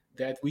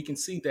that we can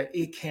see that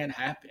it can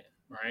happen,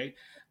 right?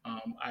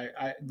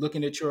 I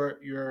looking at your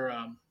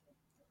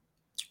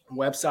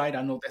website,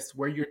 I know that's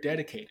where you're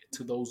dedicated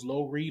to those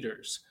low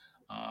readers,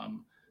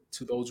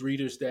 to those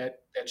readers that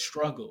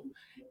struggle,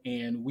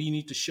 and we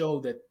need to show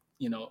that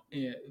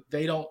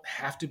they don't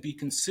have to be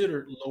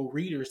considered low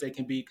readers. They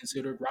can be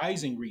considered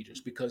rising readers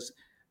because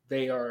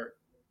they are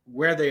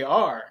where they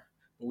are.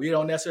 But we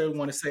don't necessarily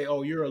want to say,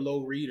 "Oh, you're a low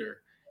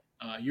reader."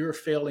 You're a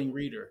failing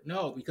reader.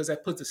 No, because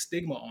that puts a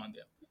stigma on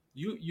them.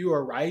 You are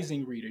a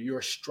rising reader. You're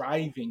a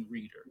striving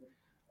reader,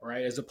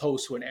 right? As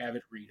opposed to an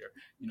avid reader.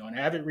 An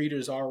avid reader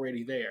is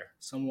already there.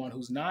 Someone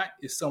who's not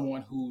is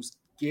someone who's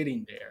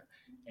getting there.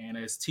 And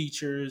as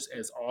teachers,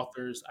 as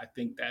authors, I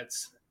think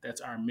that's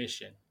our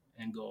mission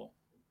and goal.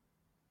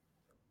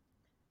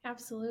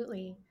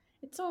 Absolutely.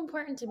 It's so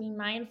important to be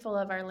mindful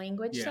of our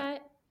language Yeah.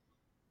 set.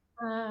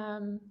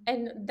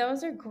 And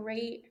those are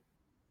great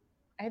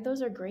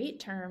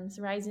terms,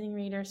 rising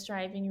reader,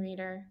 striving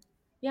reader.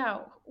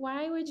 Yeah,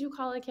 why would you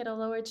call a kid a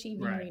low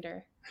achieving Right.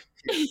 reader?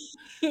 Yeah.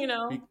 You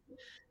know, Be-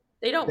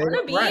 they don't They want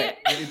don't, to be. right.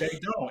 They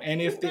don't.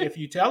 And if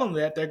you tell them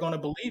that, they're going to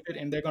believe it,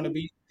 and they're going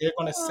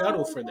to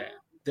settle for that.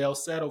 They'll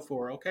settle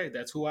for, okay,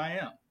 that's who I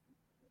am.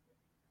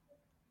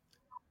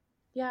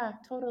 Yeah,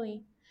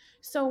 totally.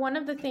 So one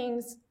of the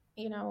things,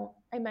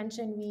 I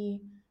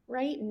mentioned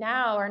right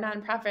now our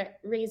nonprofit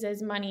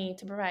raises money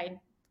to provide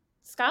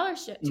Hmm.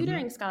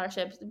 tutoring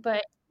scholarships,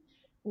 but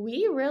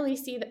we really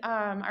see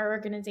our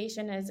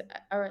organization as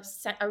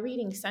a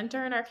reading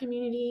center in our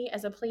community,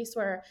 as a place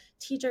where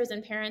teachers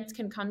and parents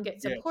can come get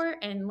Yes. support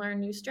and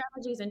learn new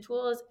strategies and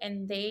tools,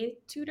 and they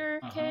tutor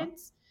Uh-huh.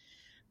 kids.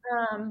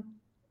 Um,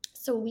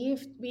 so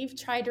we've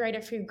tried to write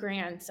a few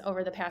grants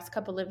over the past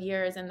couple of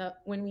years, and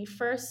when we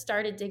first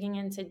started digging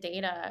into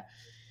data,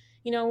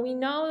 we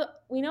know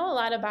a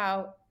lot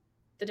about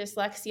the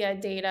dyslexia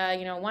data.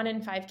 1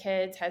 in 5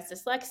 kids has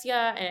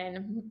dyslexia,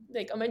 and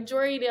like a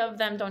majority of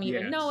them don't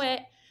even know Yes.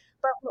 it.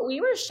 But what we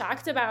were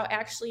shocked about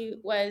actually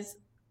was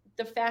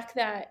the fact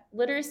that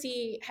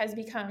literacy has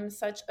become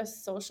such a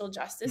social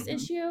justice Hmm.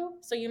 issue.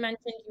 So you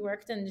mentioned you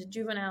worked in the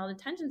juvenile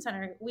detention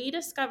center. We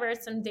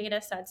discovered some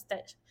data sets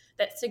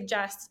that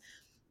suggest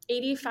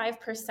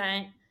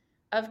 85%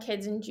 of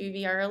kids in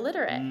juvie are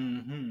illiterate.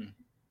 Hmm.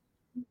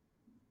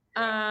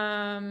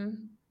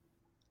 Um,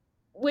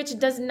 which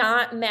does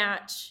not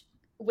match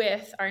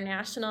with our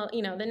national,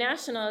 the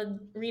national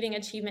reading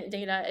achievement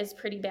data is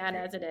pretty bad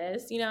as it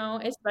is,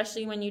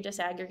 especially when you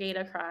disaggregate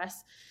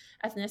across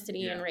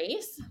ethnicity and Yeah.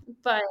 race,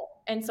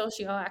 and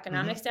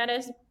socioeconomic Hmm.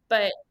 status.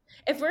 But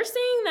if we're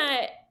saying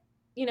that,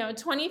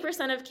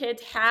 20% of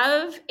kids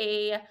have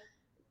a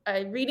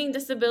reading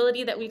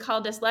disability that we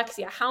call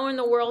dyslexia, how in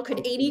the world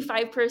could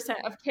 85%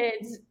 of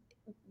kids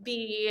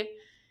be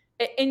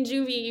in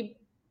juvie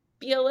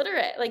be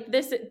illiterate? Like,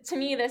 this, to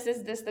me, this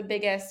is just the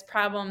biggest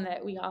problem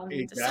that we all need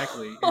to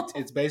Exactly. It's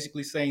solve.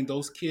 basically saying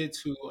those kids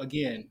who,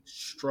 again,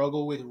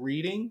 struggle with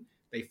reading,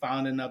 they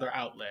found another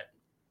outlet.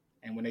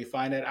 And when they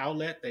find that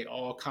outlet, they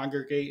all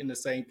congregate in the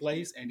same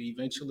place, and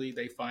eventually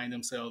they find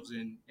themselves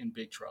in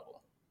big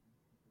trouble.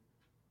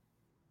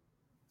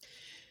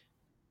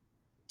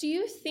 Do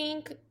you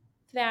think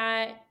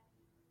that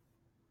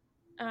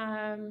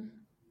um,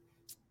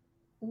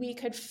 we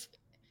could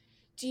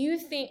do you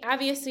think,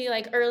 obviously,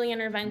 like, early Mhm.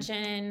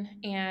 intervention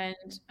and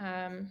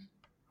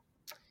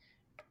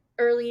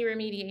early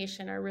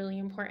remediation are really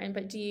important,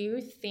 but do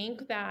you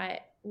think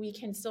that we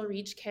can still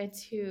reach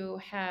kids who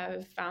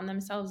have found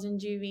themselves in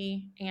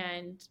juvie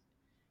and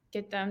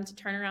get them to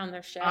turn around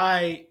their ship?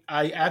 I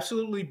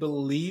absolutely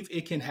believe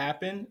it can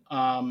happen.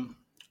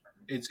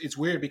 It's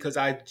weird because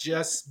I've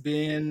just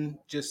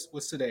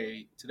what's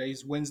today?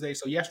 Today's Wednesday,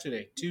 so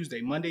yesterday,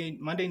 Tuesday,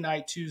 Monday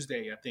night,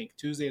 Tuesday. I think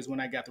Tuesday is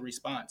when I got the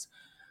response.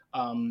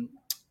 Um,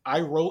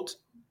 I wrote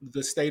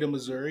the state of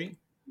Missouri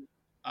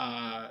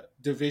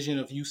Division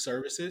of Youth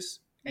Services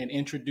and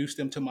introduced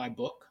them to my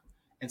book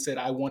and said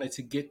I wanted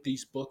to get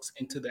these books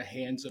into the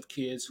hands of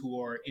kids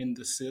who are in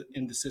the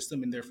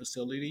system in their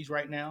facilities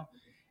right now.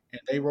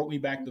 And they wrote me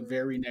back the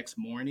very next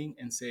morning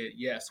and said,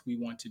 yes, we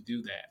want to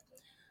do that.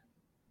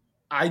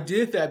 I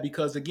did that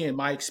because, again,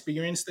 my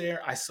experience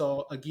there, I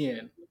saw,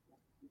 again,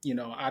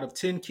 out of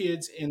 10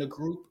 kids in a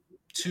group,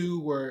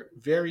 2 were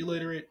very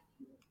literate,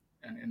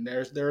 and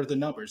there are the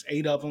numbers.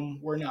 8 of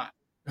them were not,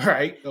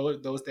 right?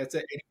 Those that's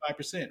at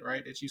 85%,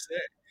 right? As you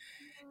said.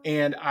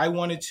 And I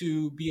wanted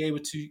to be able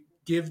to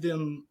give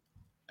them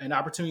an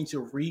opportunity to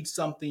read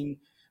something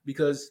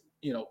because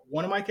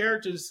one of my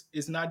characters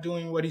is not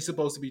doing what he's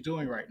supposed to be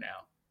doing right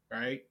now,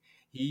 right?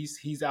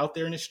 He's out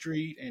there in the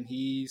street and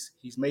he's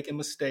making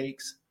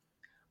mistakes,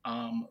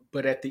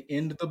 but at the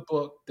end of the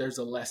book there's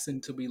a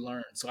lesson to be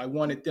learned. So I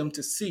wanted them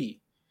to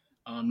see,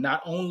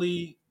 not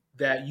only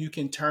that you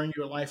can turn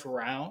your life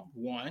around,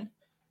 one,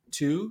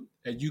 two,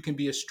 that you can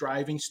be a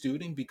striving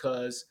student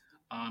because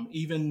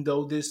even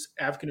though this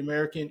African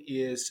American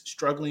is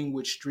struggling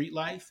with street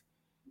life,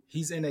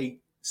 he's in a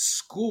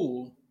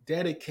school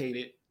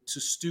dedicated to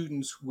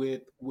students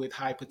with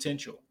high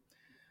potential.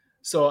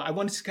 So I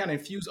wanted to kind of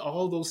infuse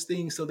all those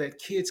things so that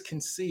kids can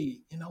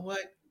see, you know what?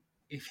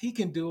 If he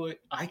can do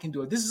it, I can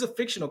do it. This is a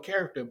fictional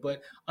character,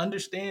 but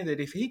understand that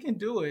if he can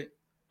do it,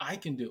 I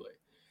can do it.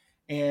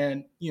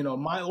 And,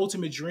 my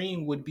ultimate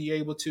dream would be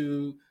able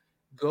to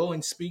go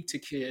and speak to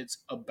kids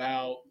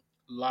about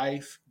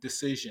life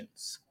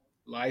decisions,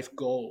 life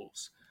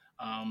goals,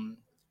 um,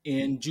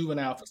 in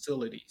juvenile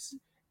facilities,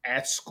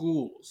 at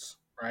schools,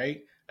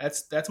 right?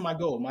 That's my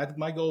goal.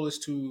 My goal is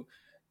to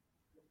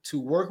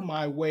work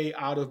my way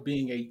out of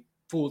being a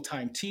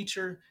full-time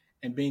teacher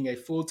and being a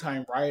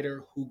full-time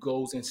writer who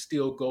goes and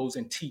still goes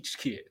and teach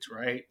kids,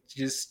 right?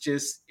 Just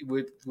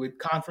with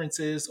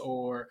conferences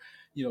or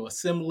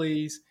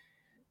assemblies,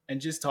 and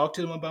just talk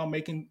to them about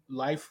making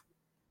life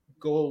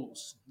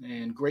goals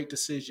and great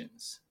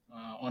decisions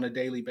on a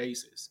daily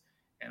basis.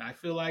 And I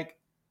feel like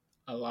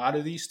a lot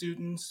of these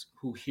students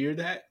who hear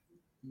that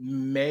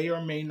may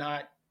or may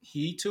not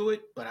heed to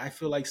it, but I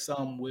feel like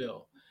some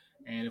will.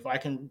 And if I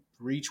can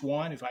reach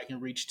one, if I can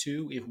reach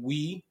two, if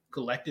we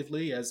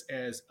collectively as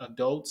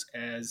adults,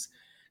 as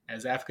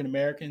African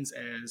Americans,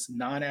 as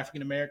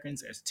non-African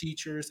Americans, as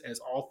teachers, as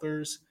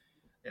authors,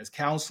 as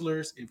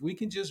counselors, if we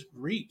can just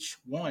reach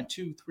one,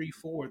 two, three,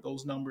 four,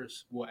 those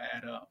numbers will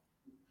add up.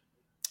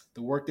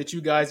 The work that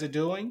you guys are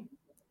doing,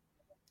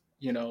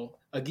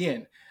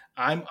 again,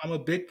 I'm a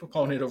big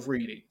proponent of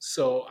reading.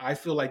 So I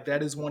feel like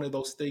that is one of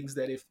those things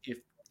that if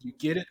you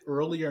get it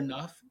early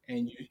enough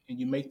and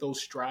you make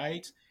those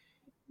strides,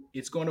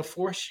 it's going to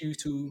force you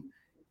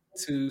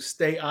to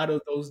stay out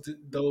of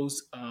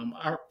those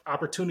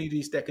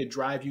opportunities that could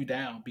drive you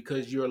down,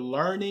 because you're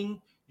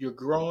learning, you're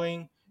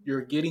growing,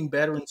 you're getting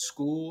better in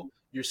school,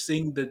 you're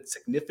seeing the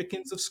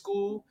significance of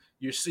school,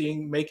 you're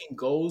seeing making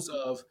goals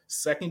of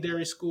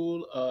secondary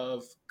school,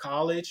 of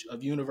college,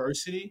 of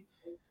university,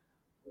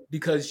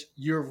 because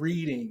you're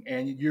reading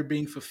and you're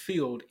being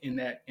fulfilled in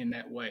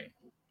that way.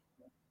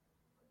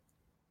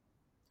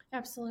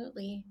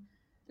 Absolutely.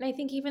 And I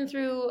think even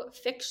through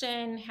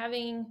fiction,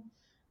 having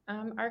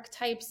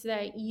archetypes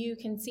that you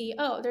can see,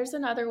 oh, there's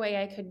another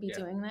way I could be Yeah.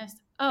 doing this.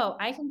 Oh,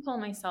 I can pull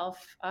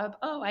myself up.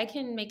 Oh, I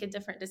can make a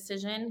different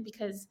decision,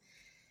 because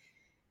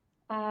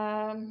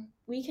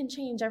we can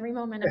change every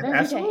moment of every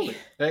Absolutely. day.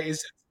 That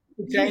is,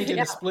 you can change in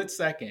Yeah. a split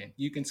second.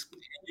 You can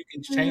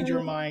change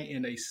your mind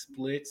in a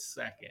split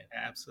second.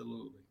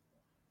 Absolutely.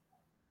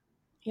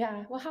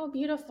 Yeah. Well, how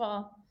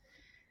beautiful.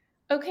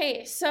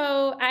 Okay,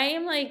 so I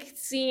am like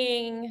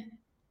seeing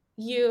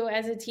you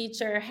as a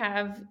teacher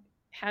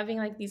having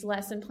like these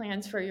lesson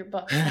plans for your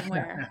book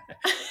somewhere.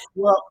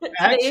 Well, Do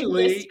they exist?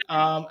 actually,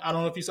 I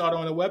don't know if you saw it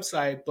on the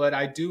website, but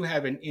I do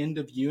have an end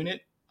of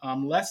unit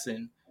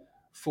lesson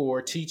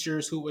for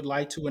teachers who would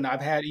like to, and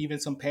I've had even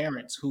some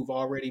parents who've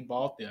already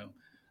bought them.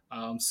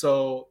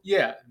 So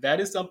yeah,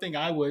 that is something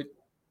I would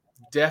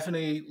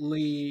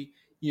definitely,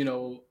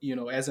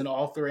 as an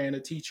author and a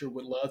teacher,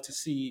 would love to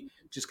see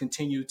just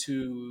continue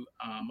to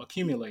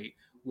accumulate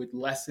with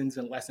lessons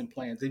and lesson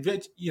plans.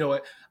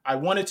 I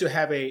wanted to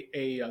have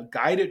a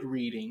guided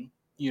reading,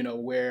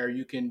 where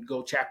you can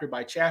go chapter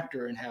by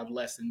chapter and have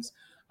lessons,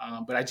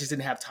 but I just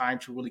didn't have time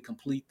to really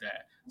complete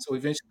that. So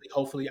eventually,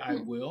 hopefully, I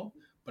will.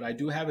 But I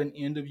do have an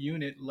end of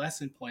unit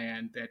lesson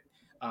plan that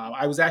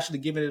I was actually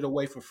giving it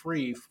away for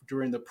free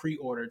during the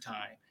pre-order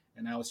time,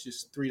 and now it's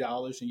just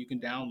 $3 and you can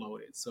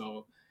download it.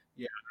 So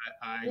yeah,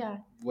 Yeah,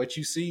 what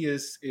you see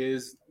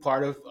is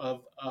part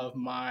of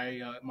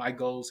my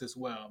goals as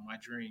well, my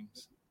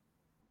dreams.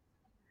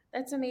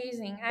 that's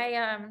amazing.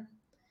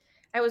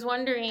 I was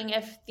wondering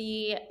if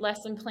the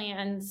lesson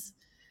plans.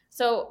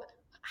 So,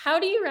 how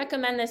do you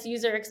recommend this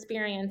user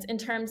experience in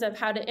terms of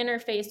how to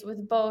interface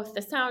with both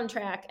the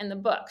soundtrack and the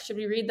book? Should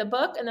we read the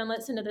book and then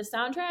listen to the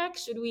soundtrack?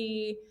 Should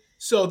we?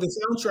 So the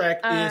soundtrack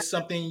Uh, is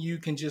something you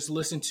can just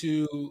listen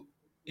to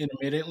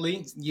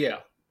intermittently.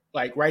 Yeah.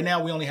 Like right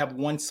now, we only have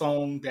one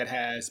song that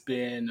has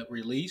been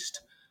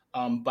released.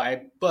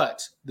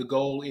 But the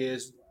goal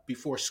is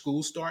before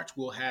school starts,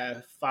 we'll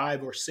have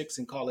 5 or 6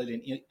 and call it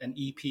an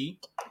EP.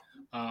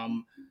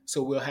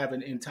 So we'll have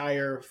an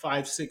entire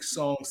 5, 6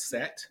 song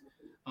set,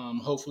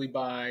 hopefully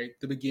by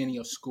the beginning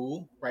of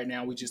school. Right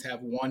now, we just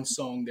have one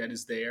song that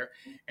is there.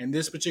 And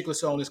this particular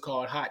song is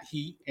called Hot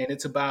Heat, and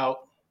it's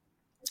about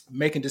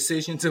making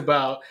decisions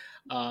about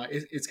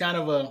it's kind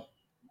of a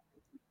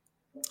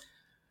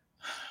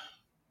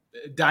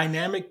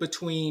dynamic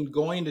between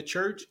going to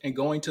church and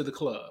going to the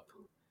club,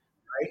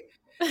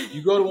 right?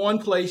 You go to one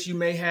place, you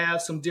may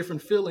have some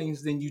different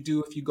feelings than you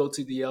do if you go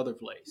to the other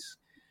place.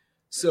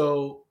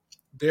 So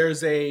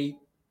there's a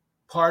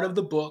part of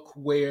the book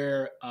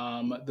where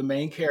the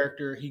main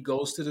character, he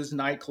goes to this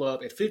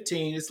nightclub at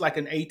 15. It's like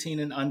an 18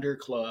 and under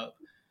club,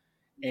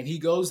 and he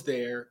goes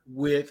there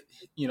with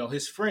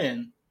his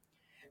friend,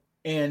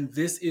 and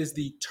this is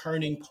the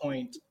turning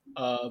point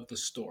of the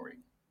story.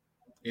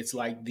 It's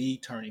like the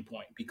turning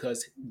point,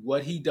 because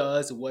what he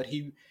does, what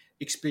he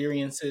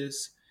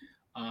experiences,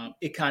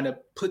 it kind of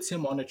puts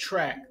him on a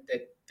track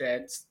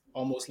that's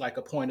almost like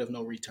a point of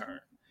no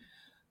return.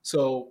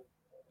 So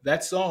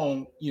that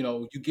song,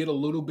 you get a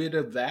little bit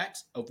of that,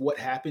 of what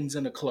happens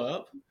in a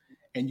club,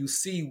 and you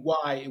see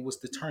why it was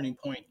the turning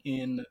point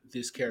in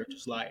this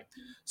character's life.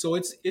 So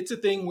it's a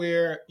thing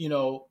where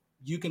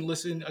you can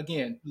listen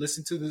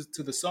to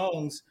the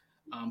songs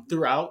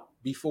throughout,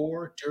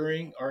 before,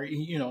 during, or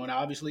and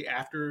obviously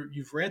after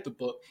you've read the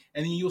book,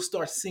 and then you'll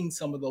start seeing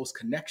some of those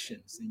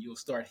connections, and you'll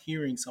start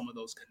hearing some of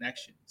those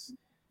connections.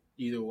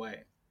 Either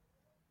way.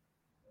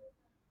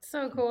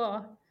 so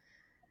cool.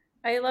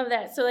 I love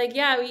that. So, like,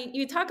 yeah,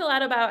 you talk a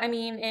lot about. I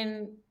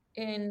mean,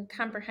 in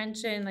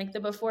comprehension, like the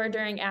before,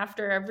 during,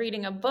 after of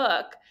reading a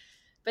book.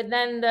 but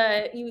then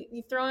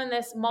you throw in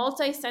this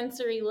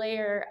multi-sensory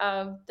layer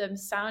of the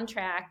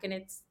soundtrack, and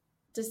it's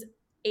just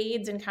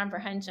aids in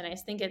comprehension. I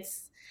just think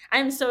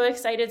I'm so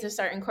excited to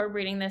start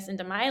incorporating this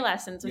into my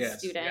lessons with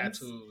Yes, yeah, students.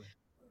 absolutely.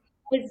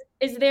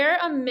 Is there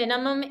a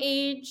minimum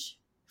age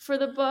for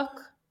the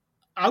book?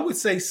 I would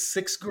say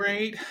sixth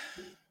grade,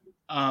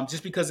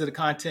 just because of the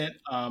content.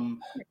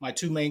 My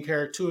two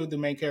of the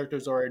main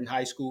characters are in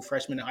high school,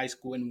 freshmen in high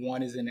school, and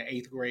one is in the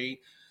eighth grade.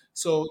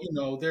 So,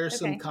 there's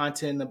some Okay.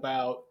 content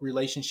about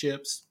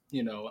relationships.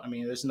 I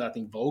mean, there's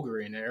nothing vulgar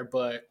in there,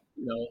 but,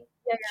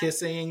 Yeah.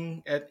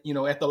 kissing at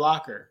the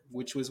locker,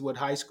 which was what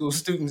high school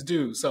students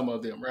do, some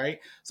of them, right?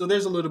 So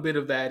there's a little bit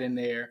of that in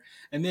there.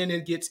 And then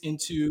it gets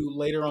into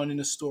later on in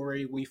the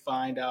story, we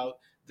find out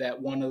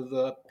that one of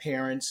the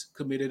parents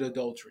committed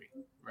adultery,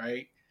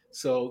 right?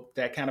 So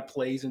that kind of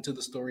plays into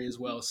the story as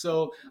well.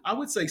 So I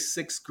would say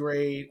sixth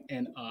grade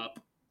and up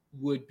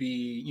would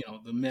be,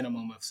 the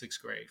minimum of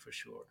sixth grade for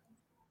sure.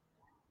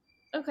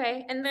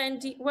 Okay. And then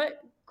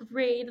what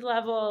grade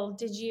level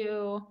do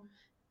you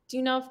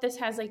know if this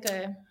has like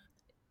a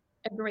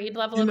grade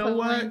level You know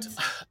what? equivalent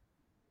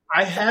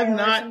I have style or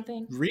not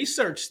something?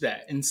 researched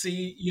that and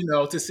see,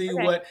 to see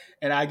Okay. what,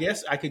 and I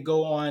guess I could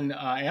go on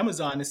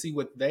Amazon and see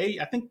what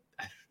I think,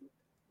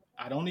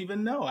 I don't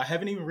even know. I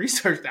haven't even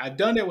researched that. I've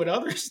done it with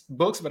other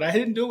books, but I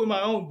didn't do it with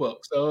my own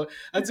book. So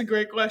that's a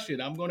great question.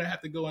 I'm going to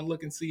have to go and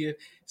look and see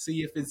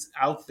if it's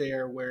out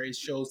there where it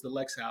shows the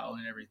Lexile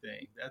and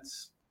everything.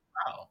 That's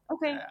wow.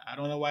 Okay. I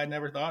don't know why I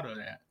never thought of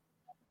that.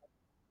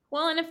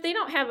 Well, and if they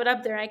don't have it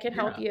up there, I could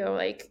help Yeah. you.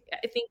 Like,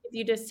 I think if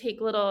you just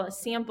take little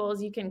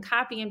samples, you can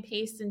copy and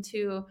paste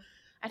into,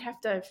 I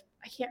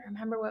can't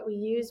remember what we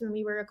used when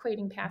we were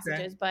equating Okay.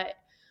 passages, but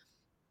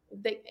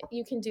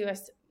you can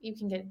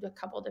get a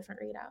couple different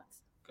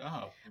readouts.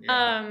 Oh,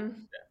 yeah.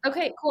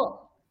 Okay,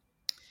 cool.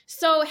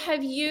 So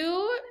have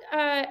you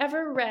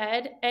ever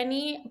read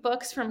any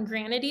books from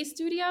Granity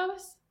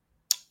Studios?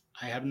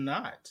 I have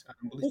not. I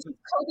don't believe This so. is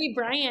Kobe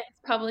Bryant's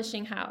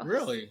publishing house.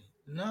 Really?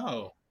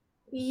 No.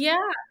 Yeah.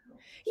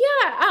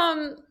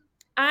 Yeah.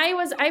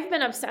 I've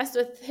been obsessed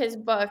with his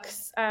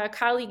books. A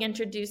colleague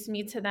introduced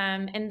me to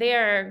them, and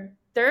they're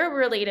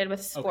related with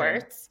Okay.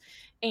 sports.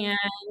 And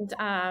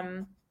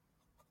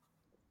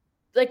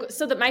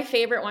so that my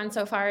favorite one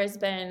so far has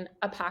been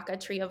Apaka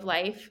Tree of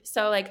Life.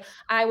 So like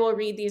I will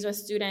read these with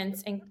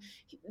students, and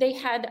they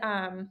had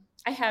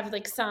I have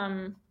like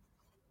some,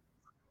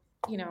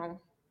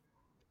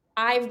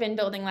 I've been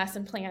building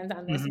lesson plans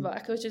on this Mhm.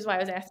 book, which is why I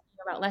was asking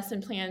you about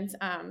lesson plans.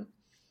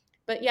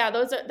 But yeah,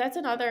 that's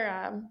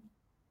another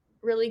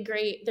really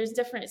great.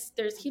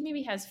 He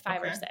maybe has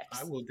 5 or Okay. I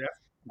 6. will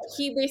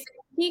definitely.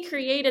 He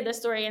created the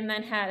story and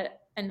then had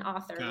an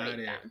author Got write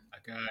it. them. I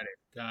got it.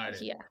 Got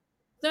it. Yeah.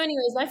 So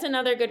anyways, that's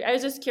another good. I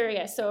was just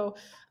curious. So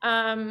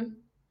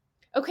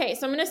okay,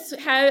 so I'm gonna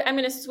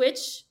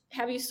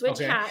have you switch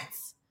Okay.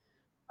 hats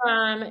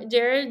from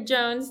Jared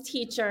Jones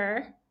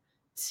teacher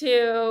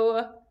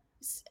to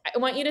I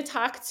want you to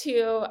talk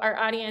to our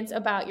audience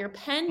about your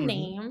pen Mhm.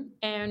 name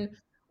and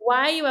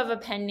why you have a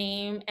pen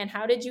name and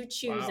how did you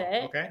choose Wow.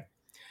 it. Okay.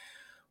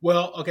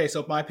 Well, okay.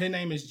 So my pen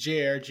name is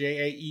Jaer,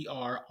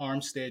 Jaer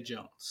Armstead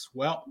Jones.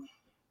 Well,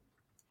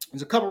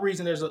 there's a couple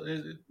reasons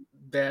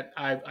that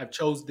I've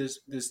chose this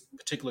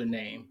particular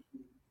name.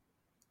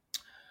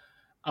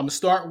 I'm gonna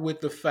start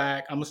with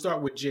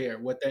Jaer,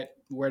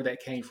 where that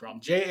came from.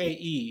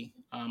 Jae.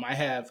 I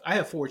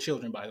have 4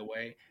 children, by the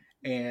way,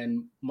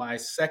 and my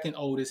second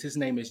oldest, his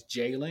name is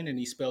Jalen, and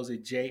he spells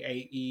it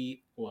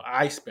Jae.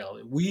 Well,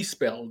 we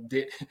spelled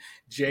it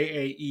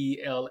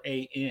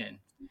Jaelan.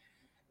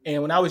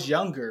 And when I was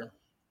younger,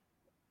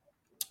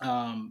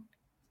 um,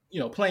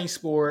 playing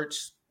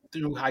sports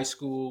through high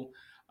school,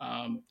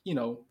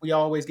 we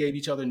always gave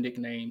each other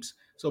nicknames.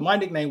 So my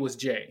nickname was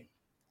Jay.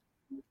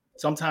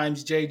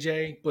 Sometimes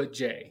JJ, but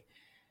Jay.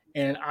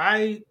 And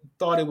I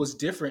thought it was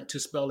different to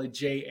spell it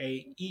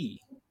Jae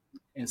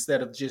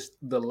instead of just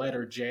the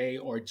letter J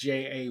or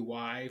Jay,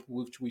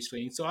 which we've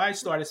seen. So I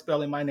started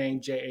spelling my name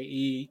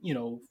Jae,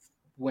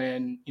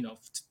 when,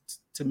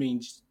 to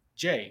mean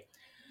J.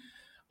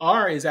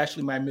 R is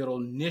actually my middle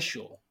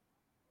initial.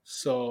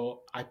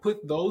 So I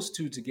put those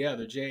two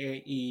together,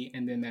 Jae,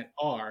 and then that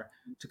R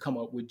to come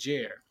up with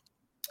Jer.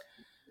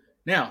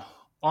 Now,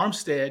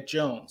 Armstead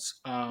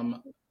Jones.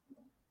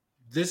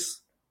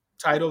 This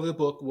title of the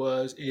book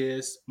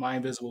is My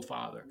Invisible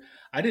Father.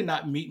 I did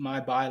not meet my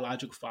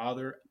biological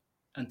father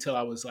until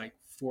I was like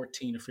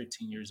 14 or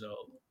 15 years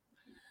old.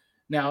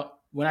 Now,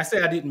 when I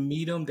say I didn't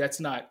meet him,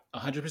 that's not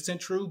 100%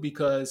 true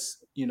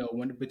because,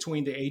 when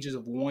between the ages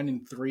of 1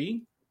 and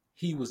 3,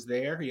 he was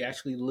there. He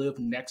actually lived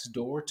next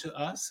door to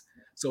us.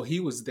 So he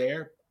was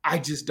there. I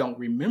just don't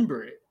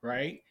remember it,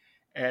 right?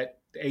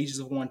 At the ages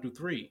of 1 through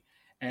 3.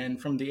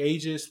 And from the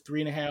ages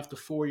 3.5 to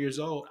 4 years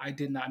old, I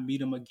did not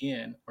meet him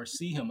again or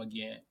see him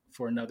again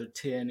for another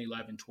 10,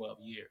 11, 12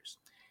 years.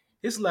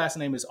 His last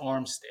name is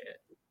Armstead.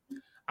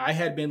 I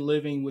had been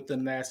living with the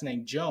last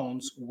name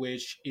Jones,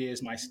 which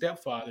is my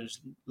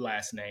stepfather's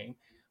last name.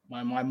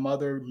 My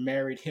mother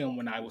married him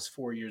when I was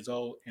 4 years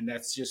old, and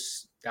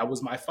that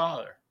was my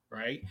father,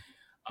 right?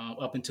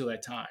 Up until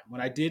that time.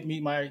 When I did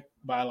meet my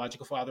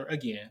biological father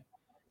again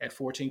at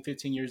 14,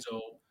 15 years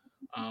old,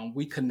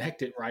 we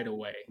connected right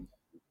away,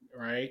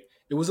 right?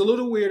 It was a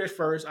little weird at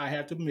first, I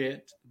have to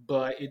admit,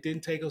 but it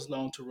didn't take us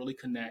long to really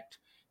connect.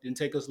 It didn't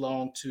take us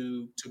long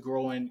to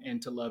grow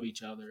and to love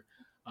each other.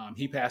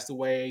 He passed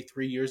away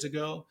 3 years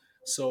ago.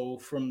 So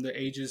from the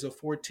ages of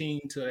 14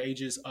 to the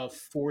ages of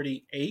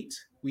 48,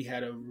 we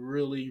had a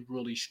really,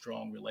 really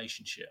strong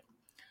relationship.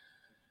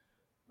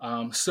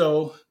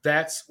 So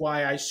that's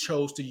why I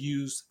chose to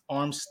use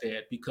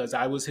Armstead, because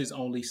I was his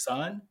only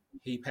son.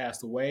 He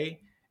passed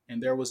away,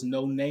 and there was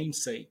no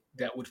namesake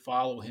that would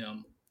follow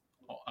him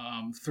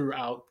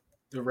throughout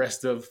the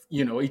rest of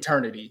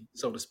eternity,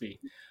 so to speak.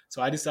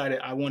 So I decided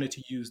I wanted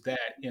to use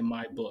that in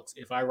my books.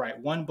 If I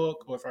write one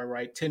book, or if I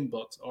write 10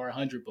 books or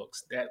 100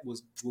 books,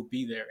 will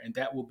be there, and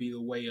that will be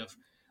the way of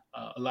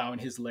allowing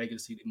his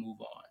legacy to move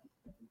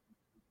on.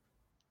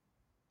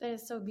 That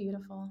is so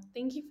beautiful.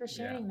 Thank you for Yeah.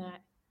 sharing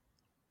that.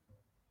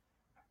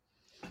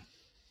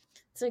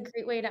 It's a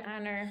great way to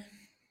honor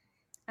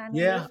your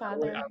Yeah,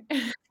 father.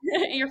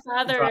 Your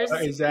fathers.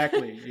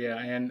 exactly. Yeah,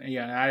 and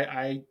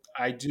yeah,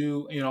 I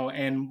do.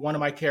 And one of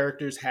my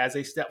characters has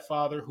a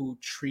stepfather who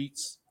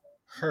treats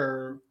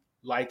her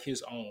like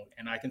his own,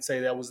 and I can say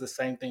that was the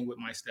same thing with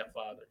my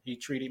stepfather. He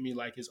treated me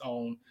like his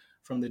own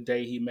from the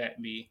day he met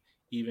me,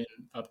 even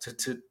up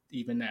to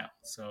even now.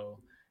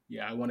 So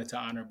yeah, I wanted to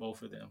honor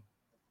both of them.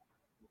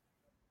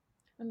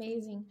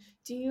 Amazing.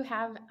 Do you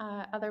have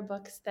other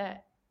books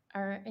that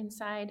are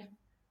inside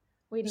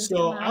waiting to come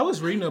So I out?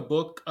 was reading a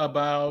book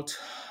about,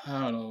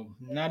 I don't know,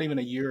 not even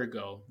a year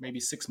ago, maybe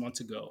 6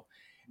 months ago,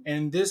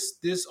 and this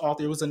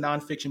author, it was a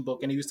nonfiction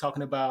book, and he was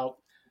talking about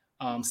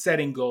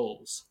setting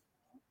goals.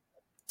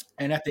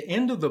 And at the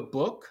end of the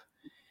book,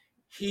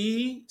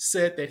 he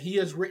said that he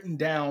has written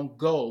down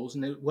goals,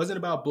 and it wasn't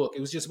about book;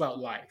 it was just about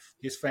life,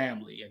 his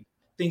family, and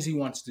things he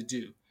wants to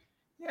do.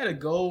 He had a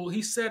goal.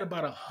 He set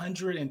about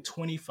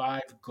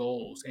 125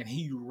 goals, and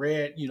he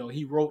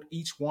wrote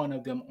each one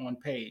of them on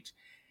page.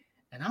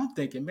 And I'm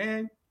thinking,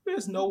 man,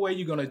 there's no way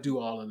you're gonna do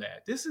all of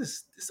that.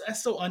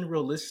 That's so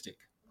unrealistic.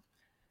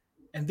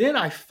 And then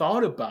I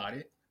thought about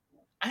it.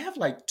 I have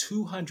like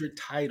 200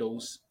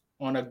 titles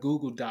on a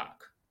Google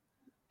Doc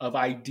of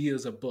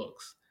ideas of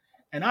books.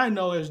 And I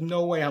know there's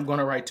no way I'm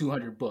gonna write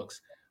 200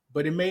 books.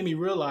 But it made me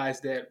realize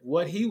that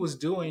what he was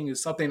doing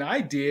is something I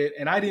did,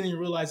 and I didn't even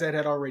realize I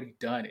had already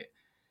done it,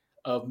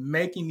 of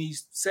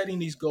setting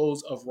these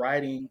goals of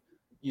writing,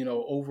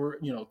 over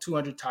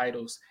 200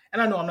 titles.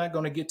 And I know I'm not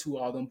going to get to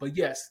all of them, but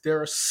yes,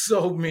 there are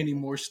so many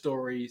more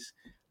stories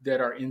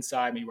that are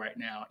inside me right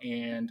now,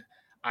 and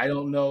I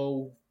don't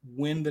know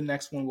when the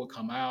next one will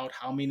come out,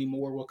 how many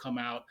more will come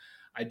out.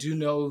 I do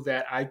know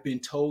that I've been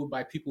told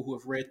by people who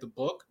have read the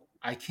book,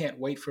 I can't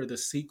wait for the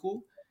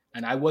sequel,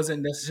 and I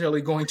wasn't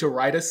necessarily going to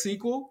write a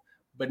sequel,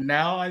 but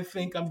now I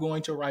think I'm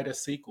going to write a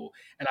sequel.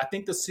 And I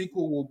think the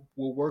sequel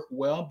will work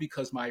well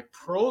because my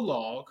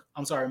epilogue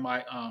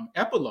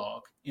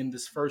in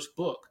this first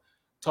book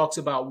talks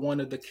about one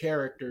of the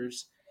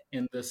characters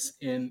in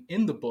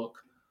the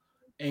book,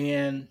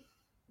 and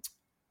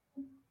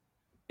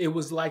it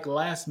was like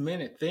last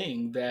minute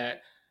thing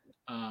that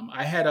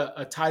I had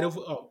a title.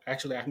 Oh,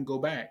 actually, I can go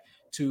back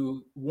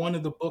to one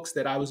of the books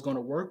that I was going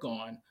to work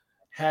on.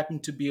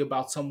 Happened to be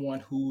about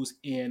someone who's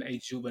in a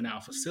juvenile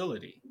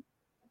facility.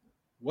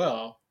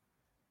 Well,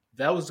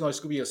 that was going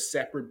to be a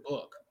separate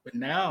book. But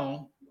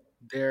now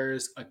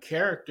there's a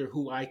character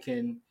who I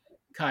can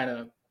kind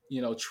of,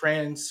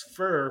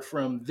 transfer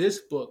from this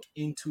book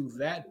into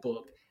that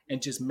book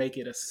and just make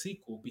it a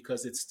sequel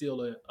because it's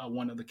still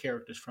one of the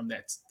characters from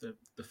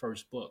the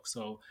first book.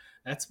 So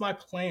that's my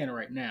plan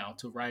right now,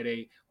 to write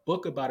a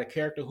book about a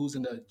character who's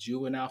in a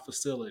juvenile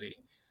facility.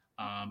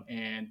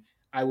 And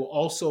I will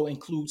also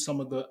include some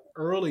of the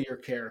earlier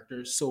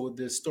characters, so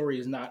the story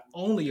is not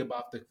only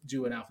about the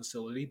juvenile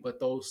facility, but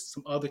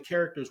some other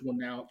characters will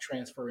now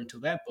transfer into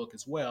that book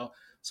as well.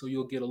 So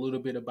you'll get a little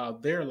bit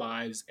about their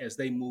lives as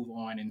they move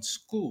on in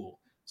school.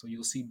 So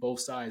you'll see both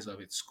sides of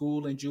it: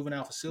 school and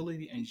juvenile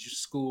facility, and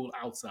school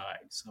outside.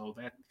 So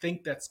I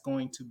think that's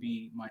going to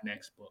be my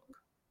next book.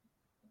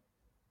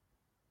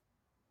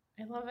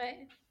 I love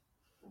it.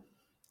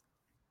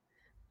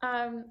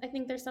 I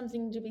think there's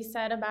something to be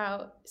said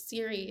about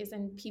series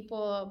and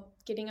people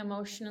getting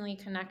emotionally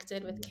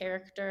connected with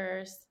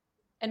characters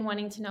and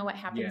wanting to know what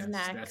happens Yes,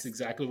 that's next.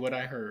 exactly what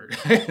I heard.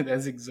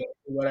 That's exactly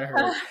what I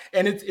heard.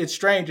 And it's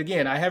strange.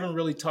 Again, I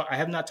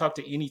have not talked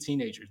to any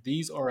teenagers.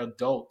 These are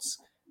adults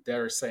that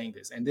are saying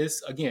this. And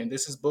this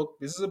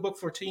is a book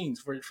for teens,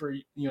 for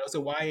it's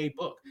a YA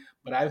book.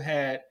 But I've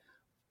had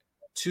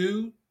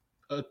two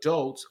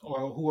adults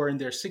or who are in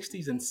their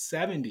 60s and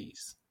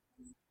 70s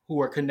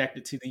who are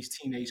connected to these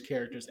teenage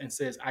characters and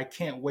says, I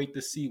can't wait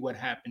to see what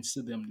happens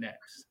to them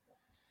next.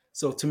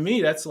 So to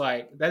me,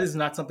 that is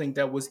not something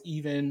that was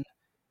even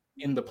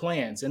in the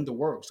plans, in the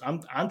works.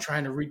 I'm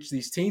trying to reach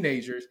these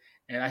teenagers,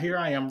 and here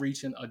I am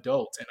reaching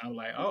adults, and I'm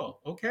like, oh,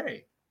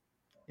 okay,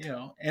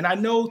 And I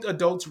know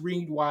adults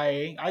read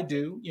YA. I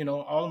do,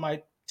 all of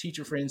my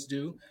teacher friends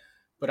do,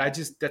 but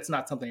that's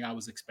not something I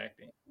was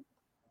expecting.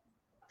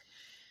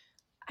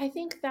 I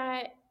think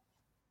that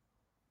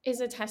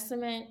is a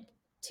testament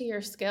to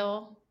your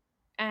skill.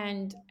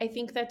 And I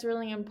think that's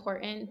really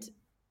important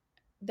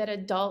that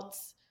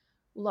adults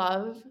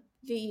love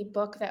the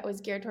book that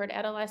was geared toward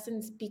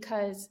adolescents,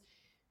 because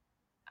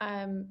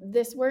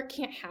this work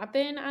can't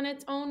happen on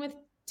its own with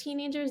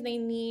teenagers. They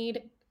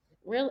need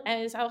real,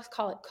 as I'll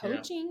call it,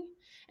 Yeah, coaching.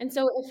 And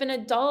so if an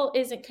adult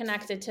isn't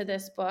connected to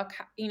this book,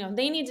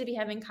 they need to be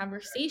having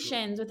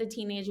absolutely. conversations with the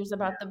teenagers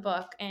about the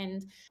book.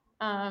 And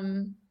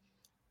um,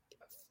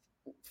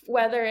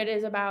 whether it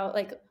is about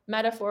like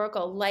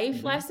metaphorical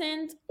life Hmm.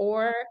 lessons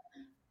or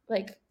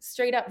like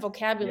straight up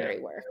Yeah, vocabulary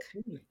work,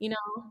 absolutely. you know,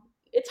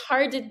 it's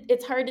hard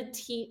to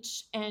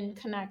teach and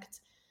connect,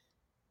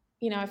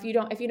 if you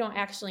don't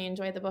actually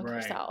enjoy the book Right,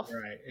 yourself,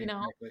 right, you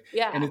know? exactly.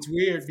 Yeah. And it's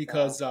weird So,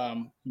 because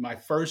my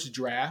first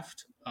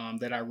draft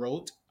that I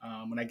wrote,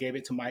 when I gave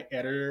it to my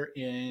editor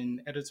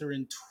in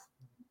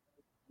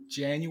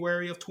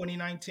January of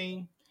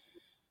 2019,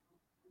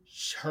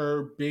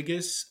 her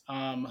biggest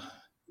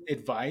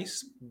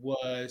advice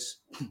was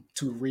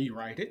to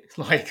rewrite it,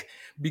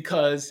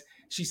 because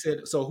she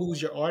said, "So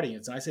who's your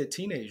audience?" And I said,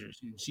 "Teenagers."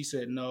 And she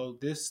said, "No,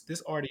 this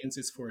audience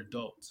is for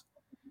adults."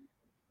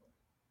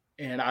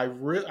 And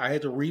I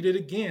had to read it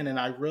again, and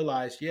I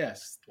realized,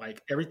 yes,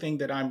 like everything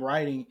that I'm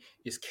writing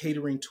is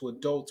catering to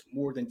adults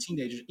more than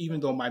teenagers,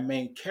 even though my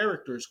main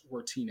characters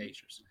were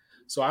teenagers.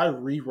 So I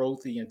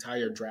rewrote the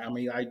entire draft. I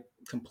mean, I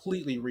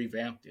completely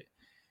revamped it.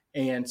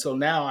 And so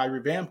now I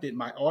revamped it.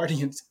 My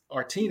audience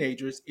are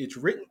teenagers. It's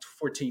written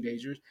for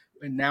teenagers.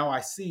 And now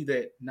I see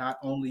that not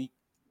only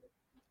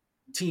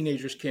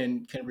teenagers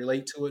can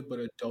relate to it, but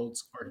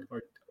adults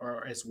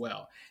are as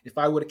well. If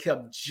I would have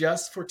kept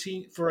just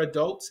for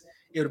adults,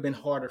 it would have been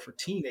harder for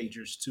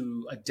teenagers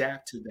to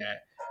adapt to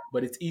that.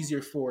 But it's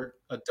easier for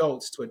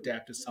adults to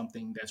adapt to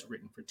something that's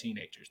written for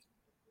teenagers.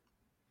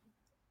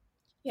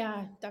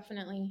 yeah,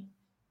 definitely.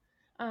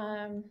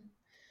 Um,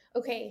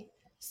 okay,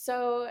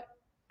 so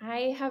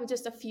I have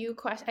just a few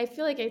questions. I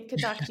feel like I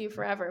could talk to you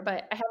forever,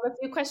 but I have a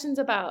few questions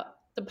about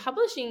the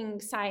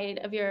publishing side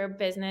of your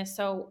business.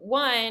 So,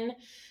 one,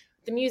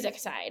 the music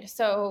side.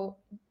 So,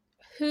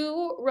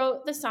 who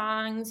wrote the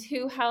songs?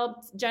 Who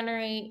helped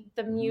generate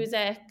the Mhm.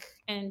 music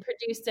and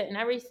produced it and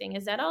everything?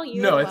 Is that all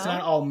you No, as it's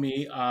not well? all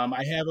me.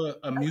 I have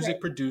a Okay. music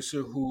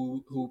producer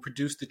who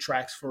produced the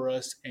tracks for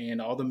us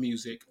and all the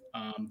music.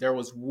 There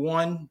was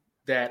one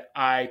that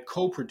I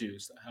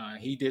co-produced.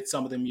 He did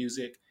some of the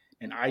music,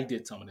 and I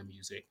did some of the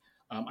music.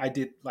 I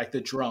did like the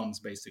drums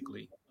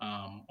basically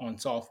on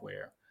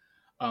software,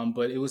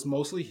 but it was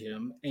mostly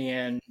him.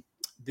 And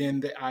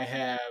then I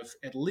have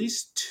at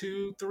least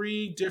two,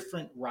 three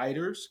different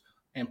writers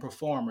and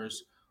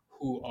performers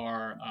who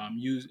are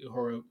used.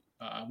 Who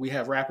are, we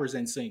have rappers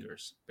and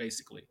singers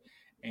basically,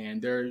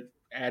 and they're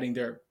adding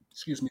their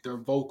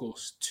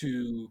vocals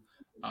to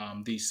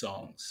these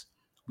songs.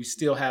 We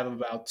still have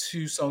about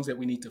two songs that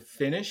we need to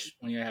finish.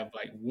 We have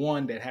like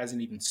one that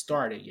hasn't even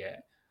started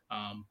yet.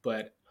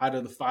 But out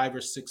of the five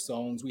or six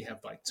songs, we have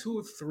like two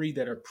or three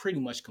that are pretty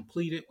much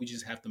completed. We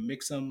just have to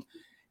mix them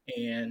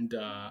and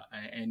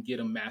get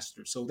them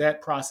mastered. So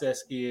that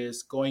process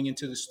is going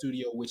into the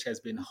studio, which has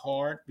been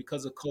hard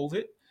because of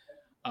COVID.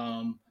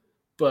 Um,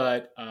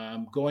 but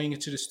going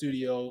into the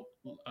studio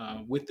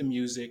with the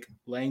music,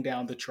 laying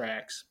down the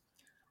tracks.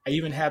 I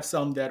even have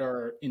some that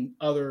are in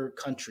other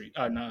country,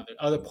 no, the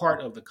other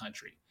part of the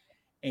country,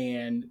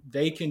 and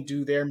they can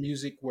do their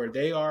music where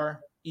they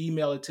are,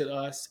 email it to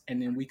us,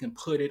 and then we can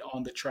put it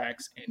on the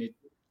tracks, and it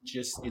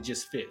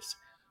just fits.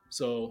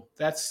 So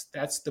that's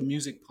the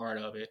music part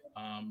of it.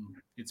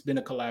 It's been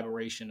a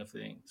collaboration of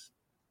things.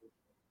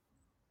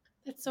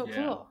 That's so Yeah.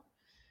 cool.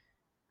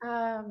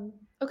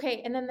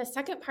 Okay, and then the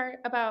second part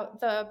about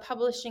the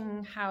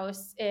publishing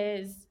house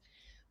is,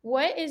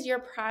 what is your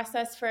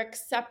process for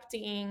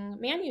accepting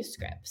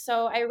manuscripts?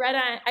 So I read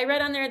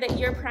on there that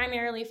you're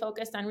primarily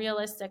focused on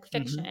realistic Hmm.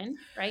 fiction,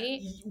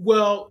 right?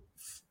 Well,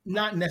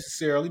 not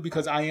necessarily,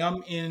 because I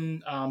am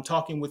in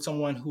talking with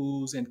someone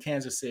who's in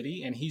Kansas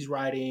City, and he's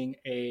writing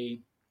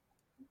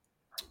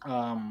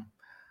um,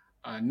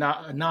 a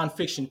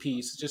nonfiction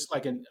piece, just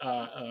like an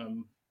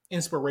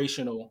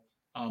inspirational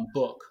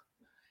book.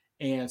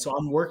 And so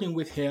I'm working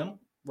with him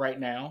right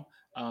now.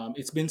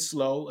 It's been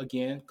slow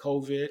again,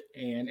 COVID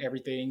and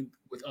everything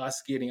with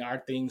us getting our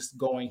things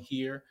going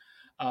here.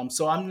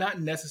 So I'm not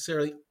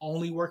necessarily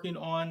only working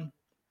on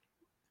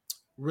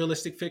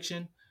realistic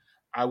fiction.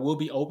 I will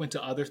be open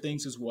to other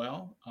things as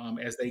well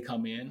as they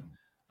come in.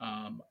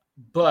 Um,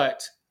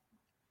 but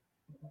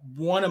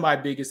one of my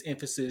biggest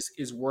emphasis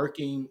is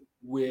working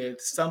with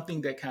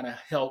something that kind of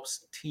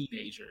helps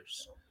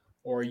teenagers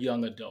or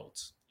young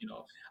adults.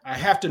 I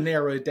have to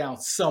narrow it down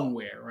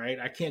somewhere, right?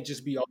 I can't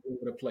just be all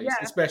over the place,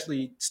 Yeah.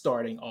 especially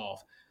starting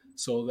off.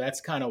 So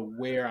that's kind of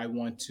where I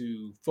want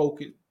to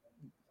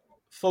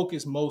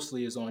focus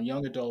mostly is on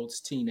young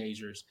adults,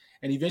 teenagers,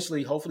 and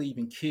eventually hopefully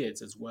even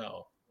kids as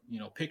well,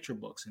 picture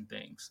books and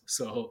things.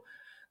 So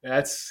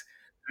That's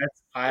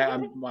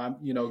I'm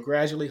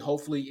gradually,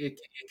 hopefully, it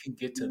can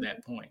get to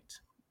that point.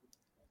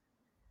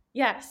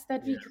 Yes,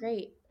 that'd be Yeah.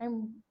 great.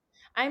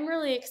 I'm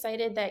really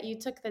excited that you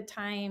took the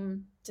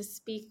time to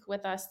speak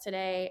with us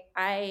today.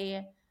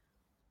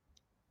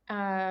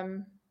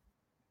 Um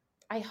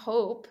I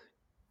hope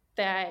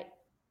that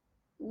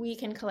we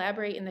can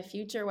collaborate in the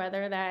future,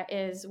 whether that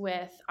is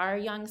with our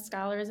young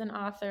scholars and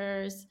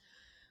authors,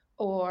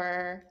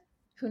 or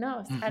who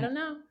knows? I Mhm. don't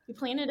know. You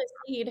planted a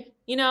seed.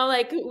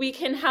 Like we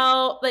can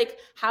help. Like,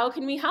 how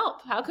can we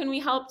help? How can we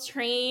help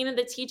train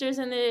the teachers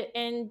in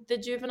the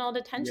juvenile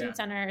detention Yeah.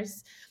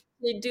 centers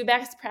to do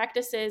best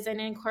practices and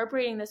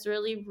incorporating this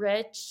really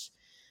rich,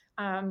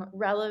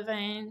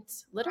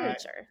 relevant I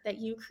literature that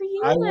you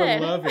I would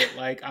created? love it.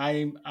 Like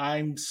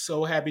I'm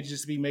so happy to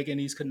just be making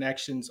these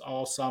connections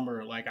all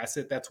summer. Like I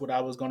said, that's what I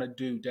was going to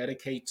do,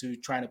 dedicate to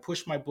trying to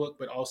push my book,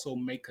 but also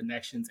make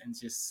connections and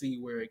just see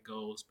where it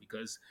goes.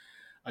 Because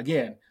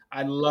again,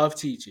 I love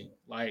teaching,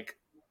 like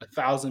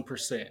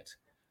 1,000%.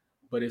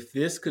 But if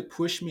this could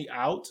push me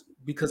out,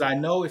 because I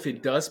know if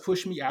it does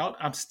push me out,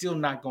 I'm still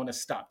not going to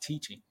stop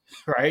teaching,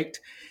 right?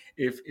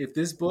 If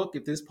this book,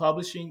 if this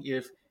publishing,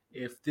 if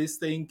this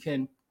thing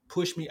can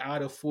push me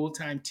out of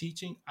full-time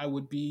teaching, I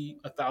would be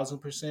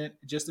 1,000%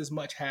 just as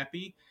much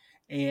happy.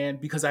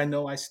 And because I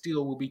know I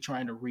still will be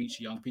trying to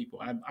reach young people.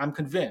 I'm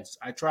convinced.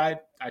 I tried,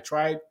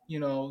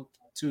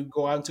 to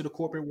go out into the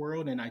corporate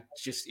world, and it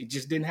just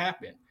didn't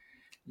happen.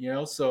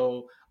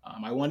 So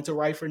I wanted to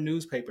write for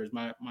newspapers.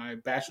 My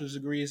bachelor's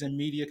degree is in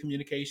media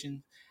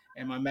communication,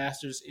 and my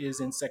master's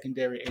is in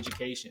secondary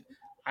education.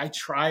 I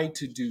tried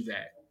to do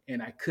that,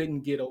 and I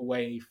couldn't get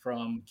away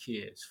from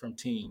kids, from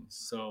teens.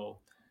 So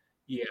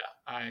yeah,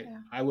 I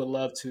Yeah. I would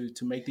love to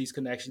make these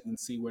connections and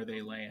see where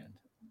they land.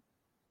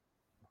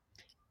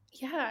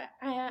 Yeah,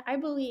 I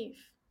believe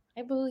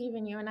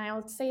in you, and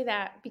I'll say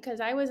that because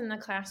I was in the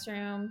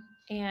classroom,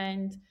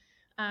 and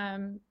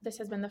this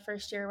has been the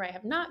first year where I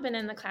have not been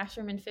in the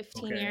classroom in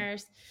 15 Okay.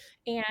 years,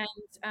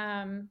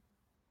 and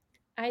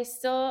I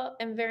still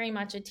am very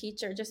much a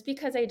teacher. Just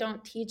because I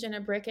don't teach in a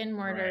brick and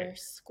mortar Right.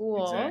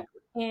 school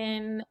Exactly.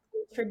 in a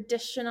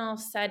traditional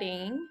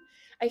setting,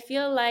 I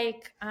feel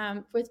like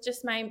with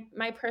just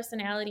my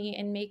personality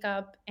and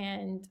makeup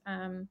and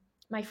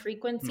my Hmm.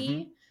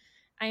 frequency,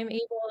 I'm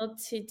able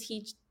to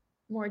teach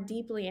more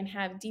deeply and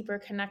have deeper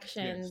Yes.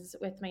 connections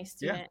with my Yeah.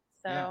 students.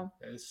 Yeah. So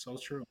That is so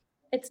true.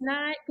 it's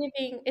not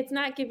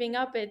giving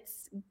up.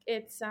 It's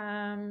it's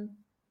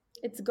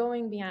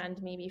going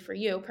beyond maybe for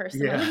you Yeah.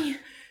 personally.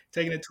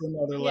 Taking it to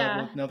another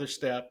level, Yeah. another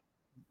step.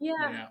 Yeah.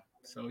 Yeah.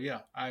 So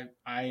yeah, I'm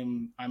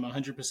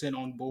 100%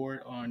 on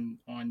board on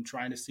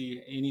trying to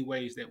see any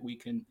ways that we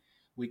can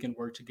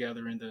work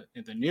together in the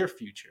near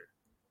future,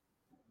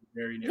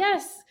 very near future.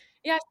 Yes.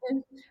 Yes.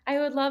 And I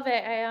would love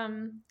it.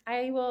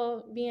 I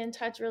will be in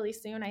touch really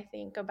soon, I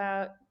think,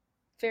 about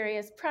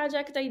various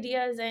project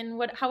ideas and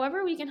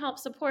however we can help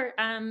support.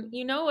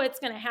 What's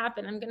gonna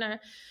happen. I'm gonna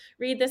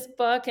read this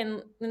book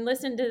and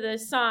listen to the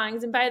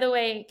songs. And by the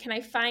way, can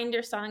I find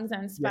your songs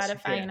on Yes, you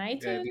Spotify can. and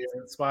iTunes? The Okay.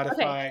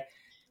 Spotify.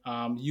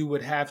 You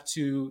would have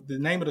to. The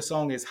name of the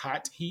song is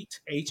Hot Heat.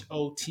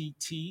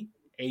 HOTTHEAT.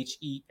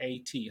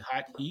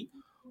 Hot Heat.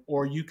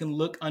 Or you can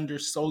look under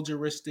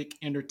Soldieristic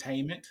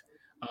Entertainment.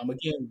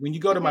 Again, when you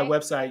go to my Okay.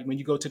 website, when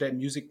you go to that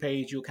music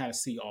page, you'll kind of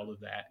see all of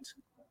that.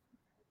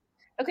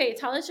 Okay,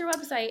 tell us your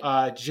website.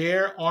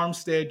 Jer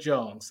Armstead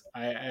Jones.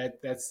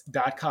 That's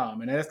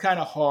 .com, and that's kind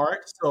of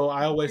hard. So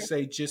I always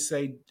say just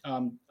say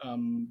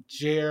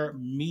Jer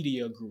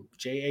Media Group,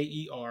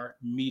 JAER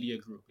Media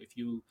Group. If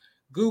you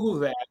Google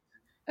that,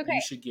 you Okay.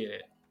 should get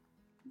it.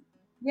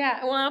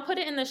 Yeah, well, I'll put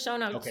it in the show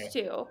notes Okay.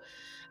 too.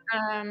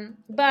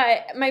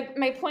 But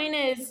my point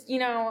is,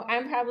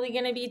 I'm probably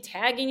going to be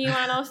tagging you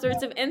on all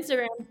sorts of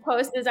Instagram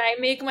posts as I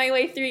make my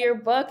way through your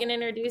book and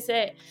introduce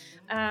it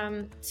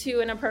to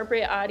an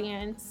appropriate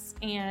audience.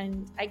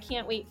 And I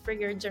can't wait for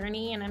your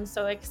journey. And I'm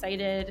so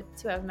excited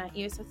to have met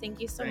you. So thank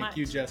you so Thank much.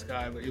 you,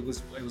 Jessica. It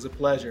was a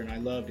pleasure, and I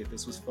loved it.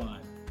 This was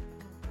fun.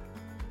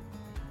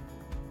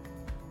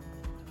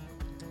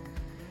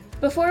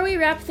 Before we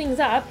wrap things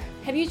up,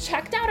 have you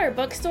checked out our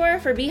bookstore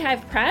for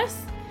Beehive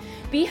Press?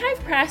 Beehive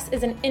Press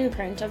is an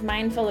imprint of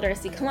Mindful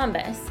Literacy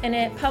Columbus, and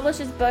it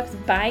publishes books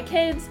by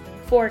kids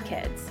for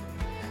kids.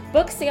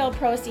 Book sale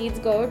proceeds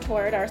go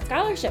toward our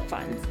scholarship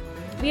funds.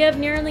 We have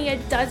nearly a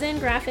dozen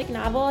graphic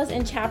novels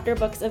and chapter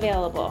books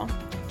available.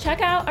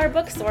 Check out our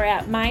bookstore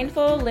at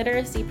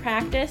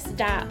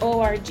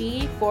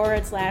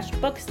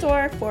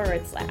mindfulliteracypractice.org/bookstore/.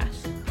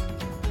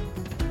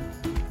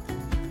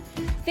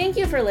 Thank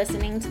you for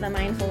listening to the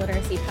Mindful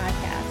Literacy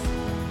Podcast.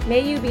 May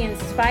you be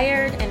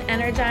inspired and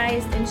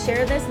energized and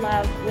share this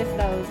love with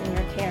those in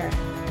your care.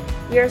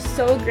 We are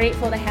so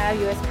grateful to have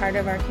you as part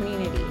of our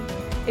community.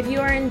 If you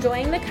are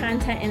enjoying the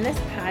content in this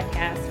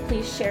podcast,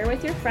 please share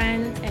with your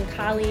friends and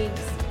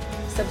colleagues,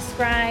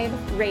 subscribe,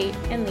 rate,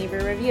 and leave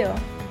a review.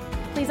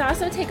 Please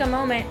also take a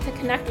moment to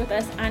connect with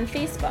us on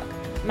Facebook,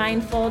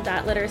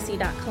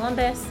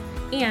 mindful.literacy.columbus,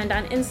 and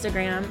on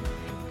Instagram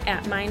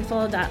at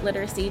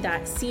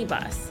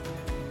mindful.literacy.cbus.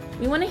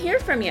 We want to hear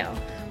from you.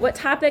 What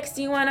topics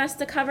do you want us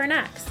to cover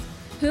next?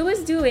 Who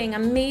is doing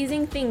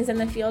amazing things in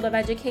the field of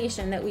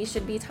education that we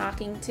should be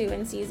talking to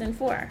in season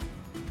 4?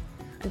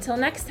 Until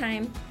next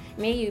time,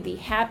 may you be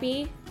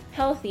happy,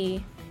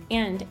 healthy,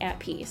 and at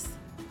peace.